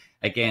 And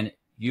again,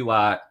 you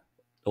are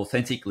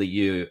authentically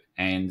you,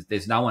 and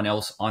there's no one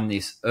else on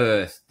this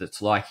earth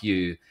that's like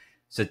you.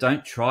 So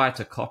don't try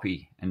to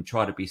copy and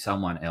try to be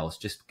someone else.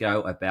 Just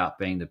go about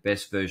being the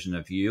best version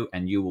of you,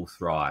 and you will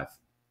thrive.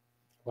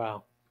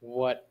 Wow.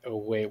 What a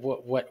way,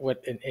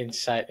 what an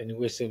insight and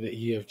wisdom that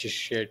you have just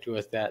shared to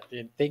us. That,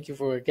 and thank you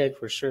for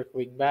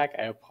circling back.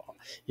 I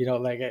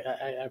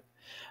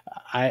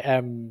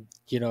am,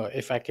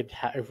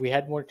 if we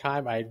had more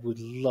time, I would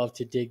love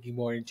to dig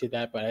more into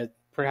that, but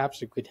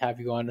perhaps we could have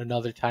you on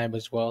another time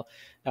as well.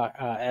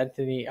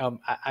 Anthony,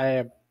 I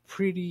am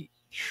pretty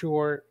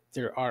sure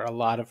there are a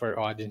lot of our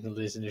audience and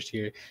listeners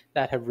here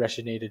that have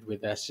resonated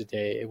with us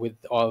today, with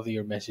all of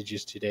your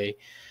messages today.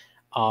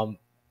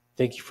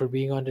 Thank you for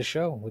being on the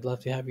show. We'd love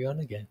to have you on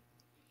again.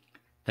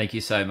 Thank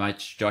you so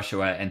much,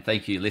 Joshua. And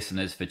thank you,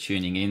 listeners, for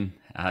tuning in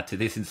to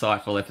this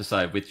insightful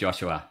episode with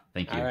Joshua.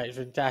 Thank you. All right,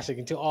 fantastic.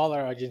 And to all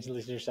our audience and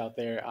listeners out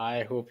there,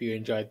 I hope you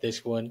enjoyed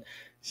this one.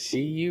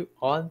 See you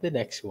on the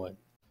next one.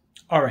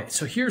 All right,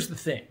 so here's the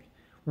thing.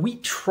 We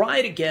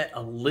try to get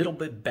a little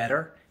bit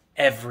better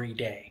every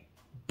day,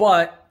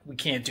 but we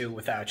can't do it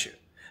without you.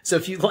 So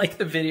if you like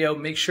the video,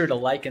 make sure to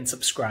like and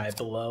subscribe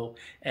below.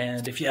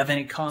 And if you have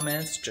any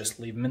comments, just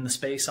leave them in the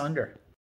space under.